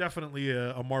 that's definitely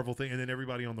a Marvel thing. And then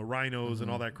everybody on the rhinos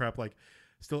and all that crap, like,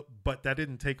 still, but that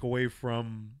didn't take away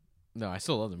from No, I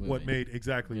still love the movie. what made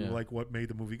Yeah. what made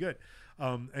the movie good.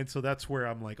 And so that's where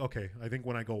I'm like, okay, I think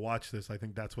when I go watch this, I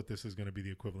think that's what this is going to be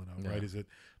the equivalent of, Yeah. right? Is it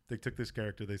they took this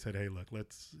character, they said, hey, look,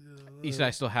 let's. You said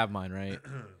I still have mine, right?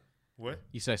 What?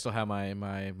 You said I still have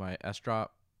my S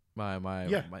drop,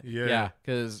 Yeah. yeah,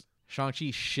 because Shang-Chi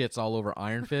shits all over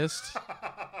Iron Fist.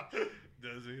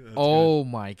 Does he? That's Oh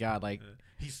my god, like good.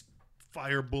 He's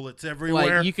fire bullets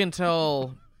everywhere. like you can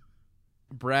tell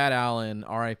Brad Allen,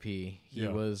 R.I.P. He Yeah.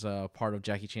 was part of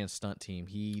Jackie Chan's stunt team.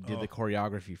 He did Oh. the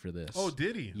choreography for this. Oh,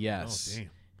 did he? Yes. Oh, damn.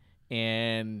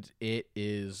 And it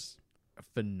is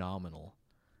phenomenal.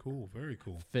 Cool. Very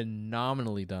cool.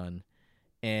 Phenomenally done.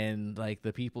 And like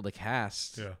the people, the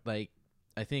cast, Yeah. like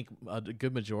I think a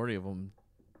good majority of them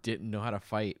didn't know how to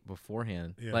fight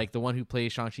beforehand. Yeah. Like the one who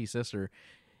plays Shang-Chi's sister,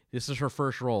 this is her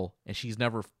first role, and she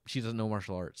doesn't know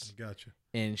martial arts, Gotcha.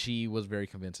 and she was very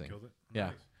convincing. Killed it.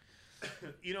 Yeah.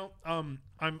 Nice.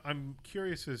 I'm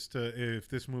curious as to if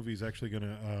this movie is actually going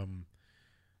to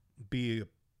be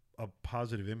a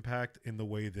positive impact in the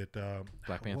way that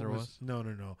Black Panther was? No.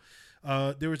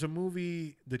 There was a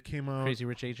movie that came out. Crazy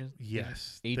Rich Agents.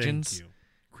 Yes, Agents. Thank you.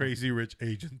 Crazy Rich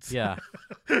Agents. Yeah,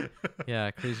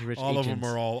 yeah. Crazy Rich all Agents. of them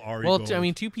are all Ari Well, Gold. I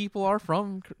mean, 2 people are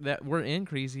from that were in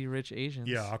Crazy Rich Asians.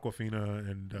 Yeah, Aquafina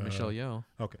and Michelle Yeoh.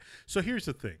 Okay, so here's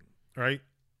the thing, right?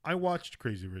 I watched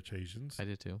Crazy Rich Asians, I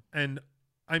did too. and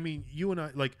I mean, you and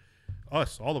I, like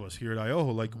us, all of us here at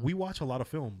IOHO, like we watch a lot of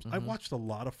films. I've watched a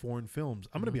lot of foreign films.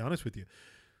 I'm gonna be honest with you.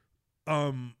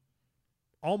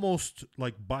 Almost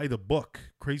like by the book,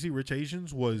 Crazy Rich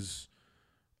Asians was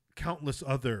countless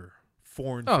other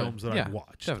foreign films that I've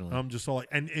watched. Definitely. I'm just all like,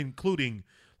 and including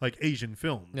like Asian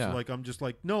films. Yeah. Like I'm just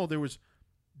like, no, there's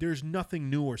nothing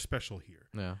new or special here.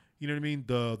 Yeah. You know what I mean?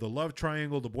 The love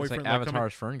triangle, the It's boyfriend, like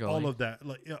Avatar's Ferngully. all of that,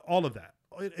 like all of that.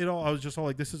 It all. I was just all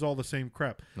like, this is all the same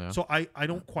crap. Yeah. So I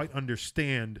don't quite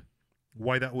understand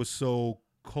why that was so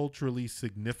culturally I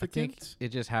significant. think it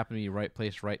just happened to be right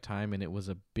place, right time, and it was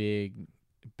a big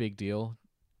deal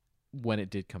when it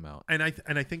did come out. And I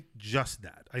think just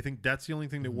that. I think that's the only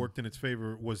thing that worked in its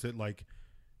favor was that like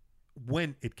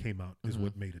when it came out is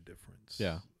what made a difference.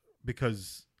 Yeah.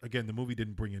 Because again, the movie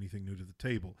didn't bring anything new to the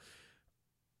table.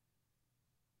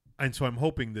 And so I'm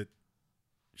hoping that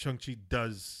Shang-Chi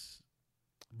does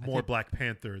more Black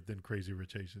Panther than Crazy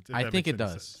Rich Asians. I think it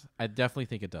does. I definitely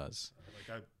think it does.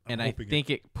 Like And I think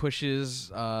it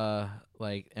pushes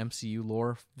like MCU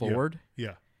lore forward.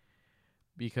 Yeah.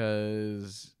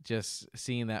 Because just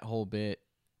seeing that whole bit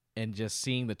and just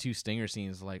seeing the 2 stinger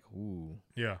scenes, like, ooh,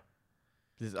 Yeah.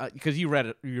 Because you read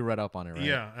up on it, right?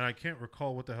 Yeah, and I can't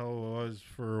recall what the hell it was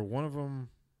for one of them.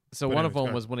 So But one of anyways,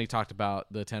 them was when he talked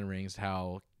about the 10 rings,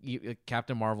 how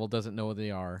Captain Marvel doesn't know what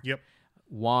they are. Yep.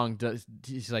 Wong does.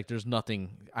 He's like, there's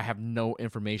nothing. I have no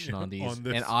information on these, On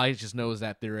this. and I just knows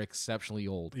that they're exceptionally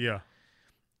old. Yeah.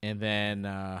 And then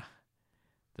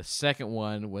the second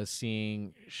one was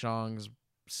seeing Shang's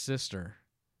sister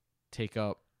take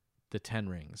up the 10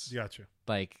 rings, Gotcha.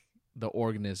 like the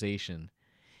organization.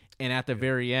 And at the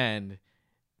very end,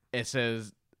 it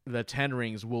says the 10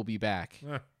 rings will be back.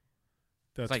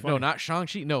 That's It's like, funny. no, not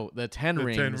Shang-Chi. No, the 10 The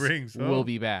rings, 10 rings will Oh,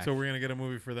 be back. So we're gonna get a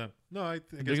movie for them. No, I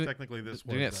guess Doing- technically this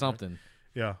Doing was it that, something. right?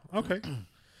 Yeah. Okay.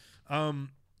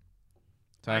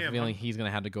 So I have a am- feeling he's going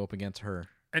to have to go up against her.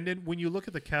 And then when you look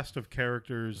at the cast of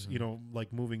characters, you know,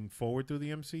 like moving forward through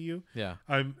the MCU, Yeah.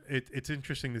 it's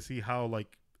interesting to see how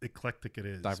like eclectic it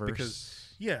is. Diverse.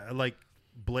 Because like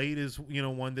Blade is, you know,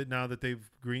 one that now that they've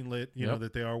greenlit, you know, Yep.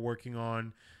 that they are working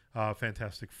on.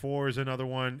 Fantastic Four is another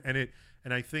one,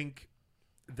 and I think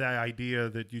that idea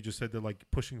that you just said, that like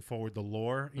pushing forward the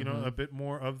lore, you know, a bit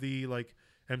more of the like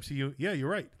MCU. Yeah, you're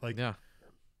right. Like, Yeah.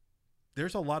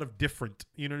 there's a lot of different,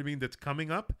 you know what I mean, that's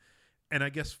coming up, and I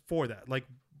guess for that, like,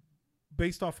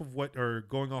 based off of what, or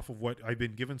going off of what I've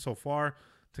been given so far,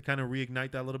 to kind of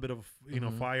reignite that little bit of, you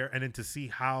know, fire, and then to see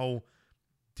how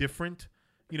different,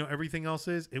 you know, everything else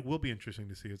is, it will be interesting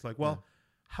to see. It's like, well,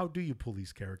 how do you pull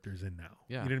these characters in now?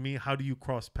 Yeah. You know what I mean? How do you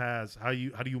cross paths? How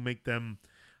do you make them?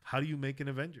 How do you make an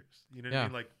Avengers? You know what I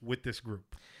mean? Like with this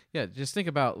group. Yeah, just think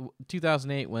about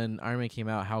 2008 when Iron Man came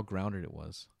out, how grounded it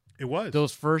was. It was.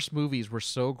 Those first movies were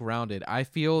so grounded. I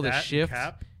feel the That and shift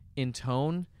Cap, in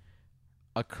tone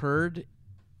occurred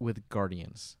with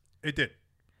Guardians. it did.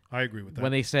 I agree with that.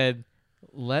 When they said,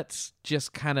 let's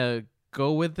just kind of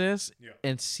go with this Yeah.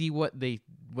 and see what they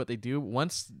do.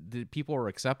 Once the people are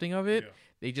accepting of it, Yeah.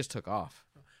 they just took off.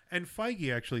 And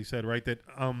Feige actually said, right, that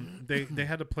they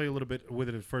had to play a little bit with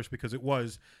it at first because it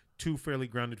was two fairly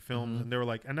grounded films, and they were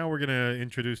like, and now we're gonna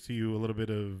introduce to you a little bit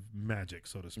of magic,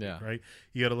 so to speak, Yeah. right?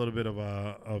 You got a little bit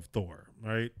of Thor,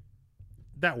 right?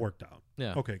 That worked out.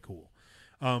 Yeah. Okay, cool.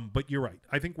 But you're right.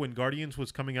 I think when Guardians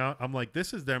was coming out, I'm like,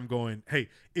 this is them going, hey,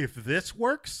 if this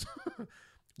works,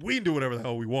 we can do whatever the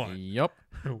hell we want. Yep.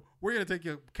 We're gonna take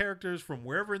your characters from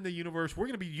wherever in the universe. We're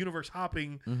gonna be universe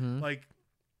hopping. Like,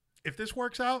 if this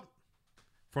works out,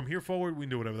 from here forward, we can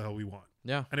do whatever the hell we want.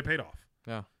 Yeah. And it paid off.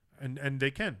 Yeah. And they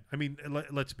can. I mean,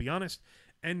 let's be honest.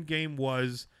 Endgame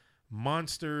was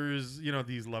monsters, you know,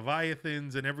 these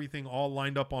leviathans and everything all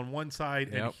lined up on one side,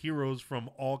 and heroes from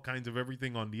all kinds of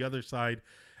everything on the other side.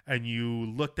 And you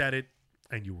looked at it,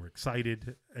 and you were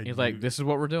excited. And He's like, this is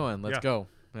what we're doing. Let's go.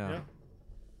 Yeah.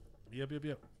 Yep.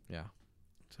 Yeah.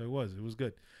 So it was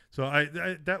good. So I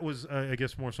that was I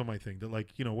guess more so my thing, that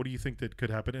like, you know, what do you think that could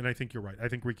happen? And I think you're right. I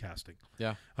think recasting.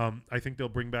 Yeah. I think they'll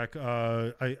bring back.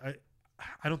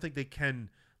 I don't think they can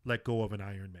let go of an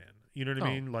Iron Man. You know what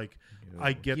I mean? Like,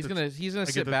 I get he's that gonna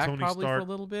sit that back Tony probably for Stark, a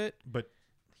little bit, but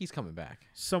he's coming back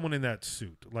someone in that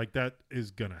suit, like, that is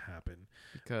gonna happen.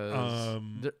 because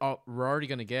we're already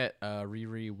gonna get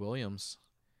Riri Williams.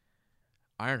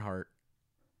 Ironheart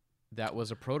that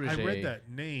was a protege. I read that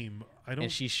name. I don't.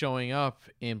 And she's showing up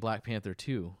in Black Panther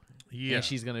 2. Yeah. And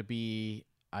she's going to be,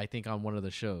 I think, on one of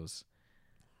the shows.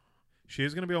 She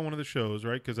is going to be on one of the shows,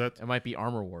 right? Because It might be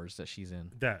Armor Wars that she's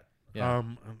in. that. Yeah.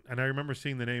 And I remember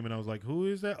seeing the name, and I was like, "Who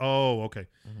is that?" Oh, okay.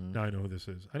 Mhm. Now I know who this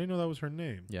is. I didn't know that was her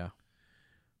name. Yeah.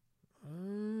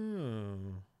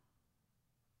 Oh.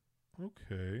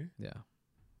 Okay. Yeah.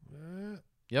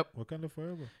 Yep. Wakanda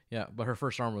Forever. Yeah, but her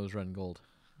first armor was red and gold.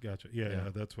 Gotcha. Yeah, Yeah.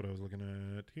 that's what I was looking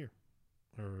at here.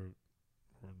 Or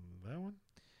that one?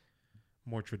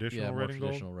 More traditional Yeah, more red and gold?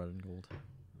 traditional red and gold.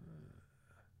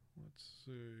 Let's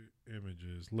see.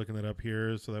 Images. Looking that up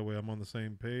here so that way I'm on the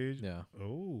same page. Yeah.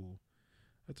 Oh.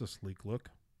 That's a sleek look.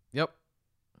 Yep.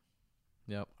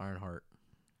 Ironheart.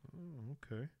 Oh,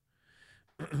 okay.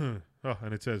 Oh,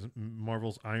 and it says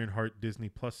Marvel's Ironheart Disney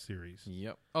Plus series.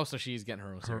 Yep. Oh, so she's getting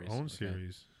her own series. Her own Okay.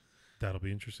 series. That'll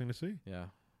be interesting to see. Yeah.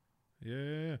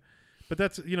 Yeah. But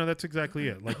that's exactly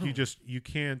it. Like you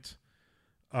can't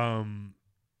kind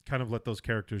of let those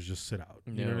characters just sit out.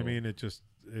 You know what I No. mean? It's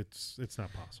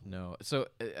not possible. No. So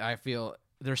I feel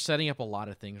they're setting up a lot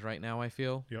of things right now, I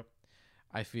feel. Yep.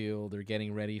 I feel they're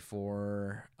getting ready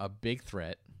for a big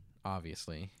threat,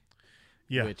 obviously.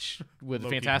 Yeah. Which, with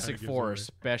Loki Fantastic kinda gives Four away.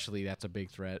 especially, that's a big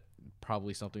threat.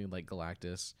 Probably something like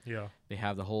Galactus. Yeah. They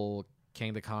have the whole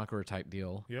Kang the Conqueror type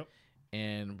deal. Yep.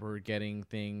 And we're getting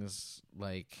things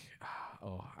like,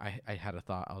 I had a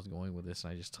thought I was going with this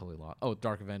and I just totally lost. Oh,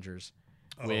 Dark Avengers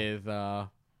with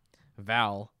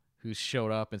Val, who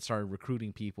showed up and started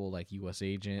recruiting people like U.S.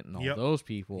 Agent and all Yep. those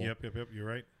people. Yep. You're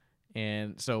right.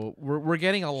 And so we're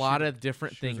getting a lot of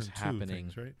different She was things in two happening.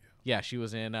 things, right? Yeah, she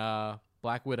was in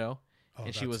Black Widow, Oh,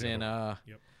 and she that's was the in other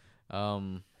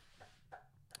one.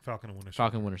 Falcon and Winter Soldier.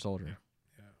 Falcon Winter Soldier.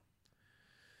 Yeah.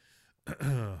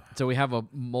 So we have a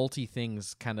multi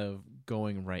things kind of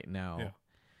going right now. Yeah.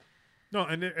 No,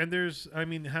 and there's, I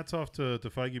mean, hats off to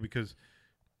Feige because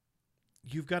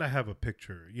you've got to have a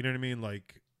picture. You know what I mean?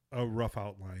 Like a rough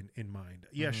outline in mind.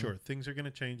 Yeah, Mhm. sure. Things are going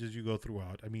to change as you go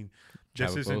throughout. I mean,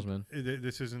 Chadwick Boseman.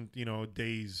 this isn't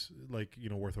days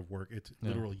worth of work. It's Yeah.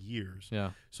 literal years.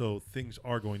 Yeah. So things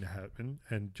are going to happen,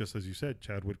 and just as you said,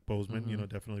 Chadwick Boseman, Mhm.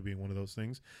 definitely being one of those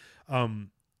things.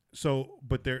 So,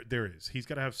 but there is. He's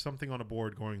got to have something on a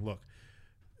board going. Look,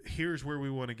 here's where we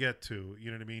want to get to.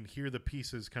 You know what I mean? Here are the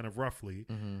pieces, kind of roughly.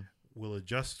 Mm-hmm. We'll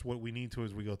adjust what we need to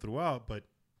as we go throughout, but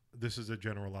this is a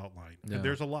general outline. Yeah. And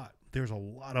there's a lot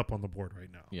up on the board right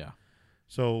now. Yeah.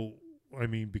 So, I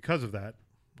mean, because of that,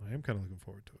 I am kind of looking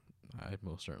forward to it. I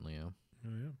most certainly am.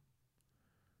 Oh,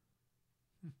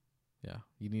 yeah. Yeah.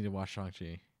 You need to watch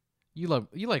Shang-Chi. You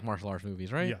like martial arts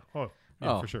movies, right? Yeah. Oh,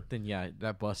 yeah, for sure. Then yeah,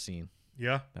 that bus scene.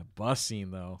 Yeah. That bus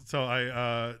scene though. So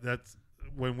that's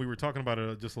when we were talking about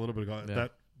it just a little bit ago. Yeah.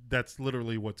 That's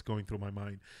literally what's going through my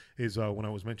mind is when I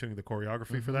was mentioning the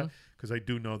choreography for that, Mhm. because I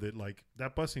do know that like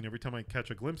that bus scene. Every time I catch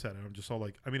a glimpse at it, I'm just all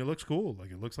like, I mean, it looks cool.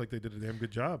 Like it looks like they did a damn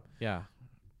good job. Yeah.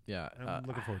 Yeah. I'm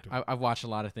looking forward to it. I've watched a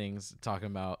lot of things talking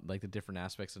about like the different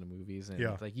aspects of the movies, and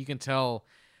Yeah. like you can tell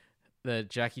the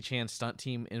Jackie Chan stunt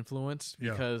team influence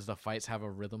Yeah. because the fights have a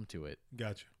rhythm to it,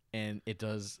 Gotcha. and it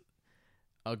does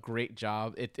a great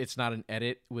job. It's not an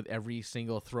edit with every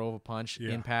single throw of a punch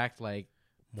Yeah. impact like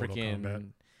Mortal Kombat.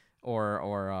 freaking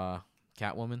or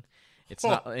Catwoman. It's Oh.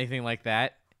 not anything like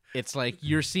that. It's like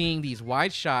you're seeing these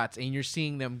wide shots and you're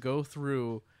seeing them go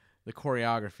through the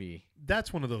choreography.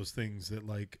 That's one of those things that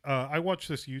like I watch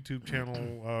this YouTube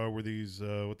channel where these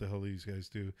what the hell these guys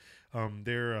do.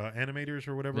 They're animators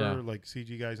or whatever, Yeah. like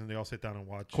CG guys, and they all sit down and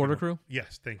watch. Corridor Crew?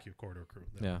 Yes, thank you, Corridor Crew.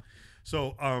 Yeah.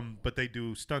 So, but they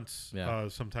do stunts Yeah.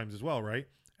 sometimes as well, right?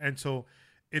 And so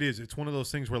it's one of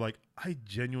those things where like I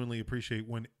genuinely appreciate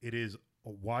when it is a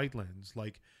wide lens,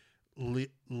 like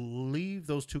leave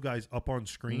those two guys up on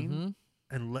screen Mhm.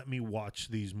 and let me watch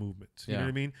these movements. You know Yeah. what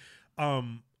I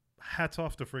mean? Hats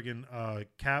off to friggin'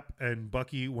 Cap and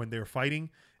Bucky when they're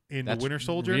fighting in That's the Winter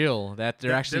Soldier. real. That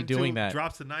they're actually Them two doing that.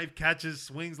 Drops the knife, catches,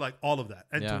 swings, like all of that.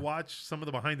 And Yeah. to watch some of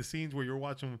the behind the scenes where you're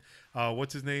watching,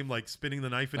 what's his name, like spinning the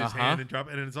knife in his Uh-huh. hand and drop,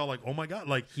 and it's all like, oh my god,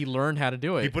 like He learned how to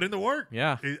do he it. put in the work.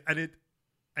 Yeah.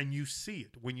 And you see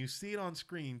it when you see it on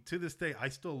screen. To this day, I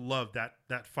still love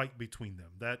that fight between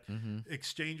them, that Mm-hmm.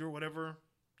 exchange or whatever.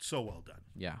 So well done.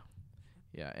 Yeah.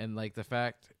 Yeah. And like the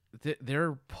fact that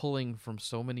they're pulling from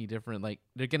so many different, like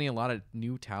they're getting a lot of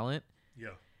new talent.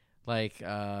 Yeah, Like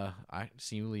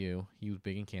Simu Liu, he was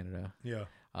big in Canada. yeah.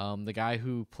 The guy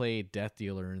who played Death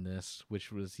Dealer in this,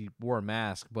 which was he wore a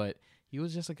mask, but he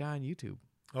was just a guy on YouTube.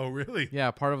 Oh really? Yeah,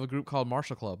 part of a group called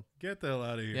Martial Club. Get the hell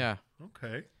out of here. Yeah.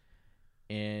 Okay.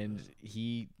 And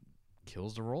he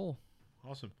kills the role.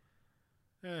 Awesome.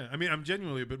 Yeah, I mean, I'm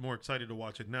genuinely a bit more excited to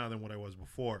watch it now than what I was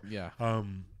before. Yeah.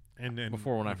 And then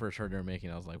Before, when I first heard they were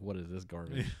making, I was like, "What is this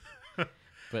garbage?"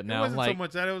 But it now, wasn't like, so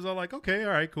much that it was all like, okay,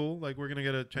 all right, cool. Like we're gonna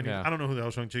get a Chinese. Yeah. I don't know who the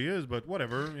hell Shang-Chi is, but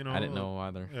whatever. You know, I didn't know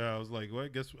either. Yeah, I was like, well, I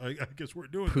guess we're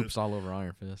doing Poops this all over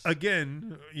Iron Fist.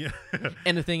 again. Yeah.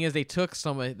 And the thing is, they took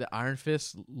some of the Iron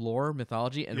Fist lore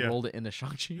mythology and Yeah. rolled it into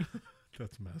Shang-Chi.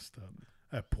 That's messed up.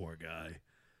 That poor guy.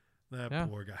 That Yeah.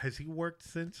 poor guy. Has he worked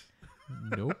since?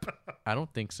 Nope. I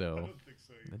don't think so. I don't think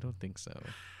so. I don't think so.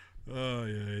 Oh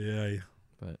yeah.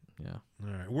 But yeah,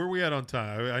 All right, where are we at on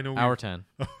time? I know. hour 10.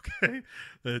 Okay.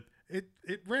 That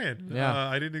it ran. Yeah.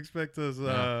 I didn't expect us We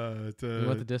to.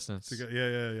 went the distance. to go,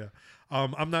 yeah.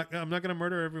 I'm not gonna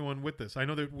murder everyone with this. I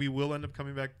know that we will end up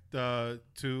coming back to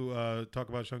talk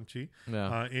about Shang-Chi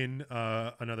Yeah. in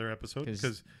another episode 'Cause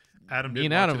because Adam me did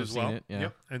and watch Adam it have as seen well. it, yeah.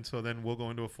 Yep. And so then we'll go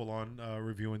into a full-on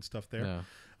review and stuff there.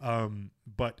 Yeah.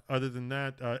 But other than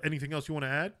that, anything else you want to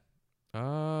add?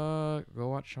 Go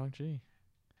watch Shang-Chi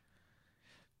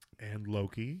And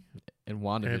Loki and and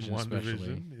WandaVision, especially.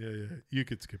 WandaVision. Yeah. You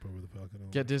could skip over the Falcon.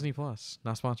 Get Disney Plus.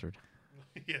 Not sponsored.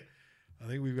 Yeah. I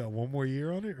think we've got one more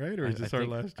year on it, right? Or is I this our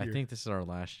think- last year? I think this is our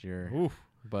last year. Oof.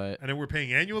 But And then we're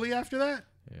paying annually after that?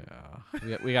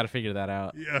 yeah, we got to figure that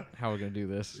out. Yeah. How we're gonna do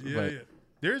this? Yeah, But yeah.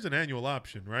 There's an annual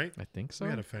option, right? I think so.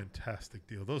 We had a fantastic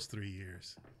deal. Those 3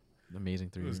 years. Amazing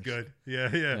 3 It was years. good.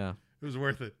 Yeah. Yeah. It was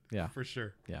worth it. Yeah. For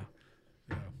sure. Yeah.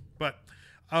 Yeah. But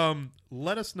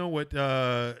let us know what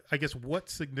I guess what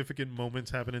significant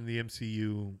moments happen in the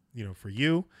MCU, for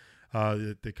you,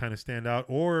 that kind of stand out,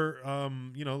 or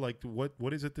like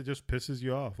what is it that just pisses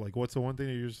you off? Like what's the one thing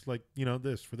that you're just like,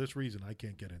 this for this reason I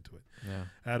can't get into it. Yeah.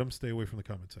 Adam, stay away from the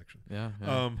comment section. Yeah.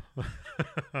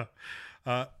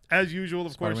 As usual,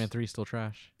 of Spider-Man course, 3 still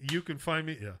trash. you can find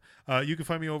me. You can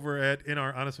find me over at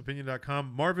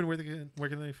inouronestopinion.com. Marvin, where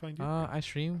can they find you? I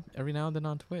stream every now and then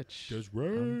on Twitch. That's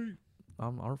right.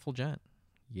 I'm Artful Gent.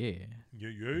 Yeah.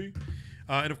 Yay.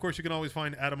 And of course, you can always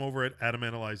find Adam over at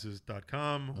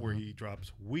adamanalyzes.com, where he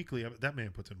drops weekly. That man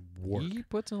puts in work. He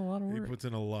puts in a lot of He work. puts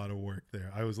in a lot of work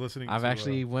there. I was listening. I've to,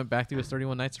 actually went back through his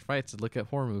 31 Nights of Frights to look at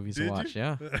horror movies to Did watch. you?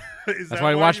 Yeah. Is that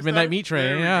why I watched you Midnight started? Meat Train,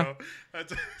 There we yeah. go.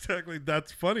 That's exactly.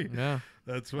 That's funny. Yeah.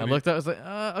 That's I funny. looked up. I was like,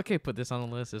 okay, put this on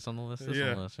the list. This on the list. This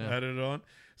on the list. Yeah. added it on.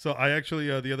 So I actually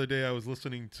the other day I was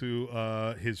listening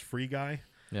to his Free Guy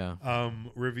Yeah.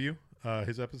 review,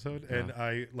 his episode, Yeah. and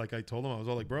I told him, I was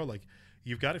all like, bro, like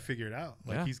you've got to figure it out.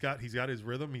 Like Yeah. he's got his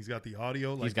rhythm, he's got the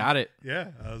audio, like He's got it. Yeah,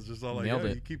 I was just all like, Nailed yeah,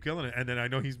 it. you keep killing it. And then I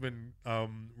know he's been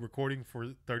recording for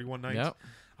 31 Nights. Yep.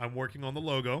 I'm working on the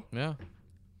logo. Yeah.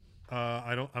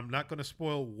 I'm not going to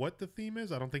spoil what the theme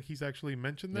is. I don't think he's actually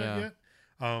mentioned that Yeah.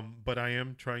 yet. But I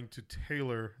am trying to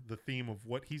tailor the theme of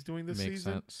what he's doing this Makes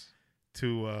season sense.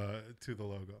 to the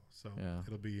logo. So Yeah.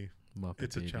 it'll be Muppet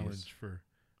it's a Babies. challenge for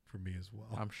me as well.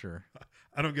 I'm sure.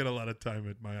 I don't get a lot of time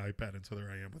at my iPad, and so there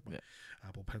I am with my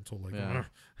Apple Pencil. Like, Yeah.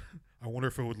 I wonder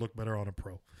if it would look better on a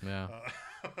Pro. Yeah.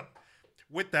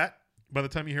 With that, by the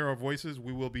time you hear our voices,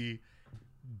 we will be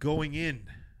going in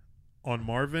on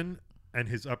Marvin and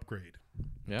his upgrade,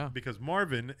 Yeah. because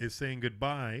Marvin is saying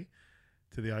goodbye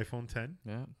to the iPhone 10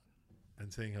 Yeah.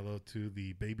 and saying hello to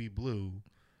the baby blue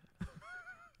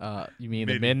You mean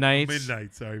Mini. the Midnight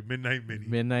Midnight Mini.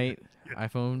 Midnight Yeah.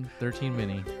 iPhone 13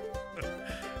 mini.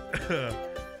 It's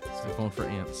the phone for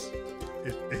ants.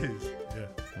 It is. Yeah.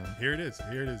 Yeah. Here it is.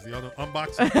 The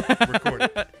unboxing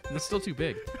recorded. It's still too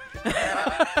big.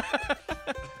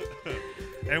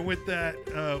 And with that,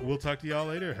 we'll talk to y'all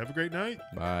later. Have a great night.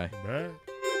 Bye. Bye.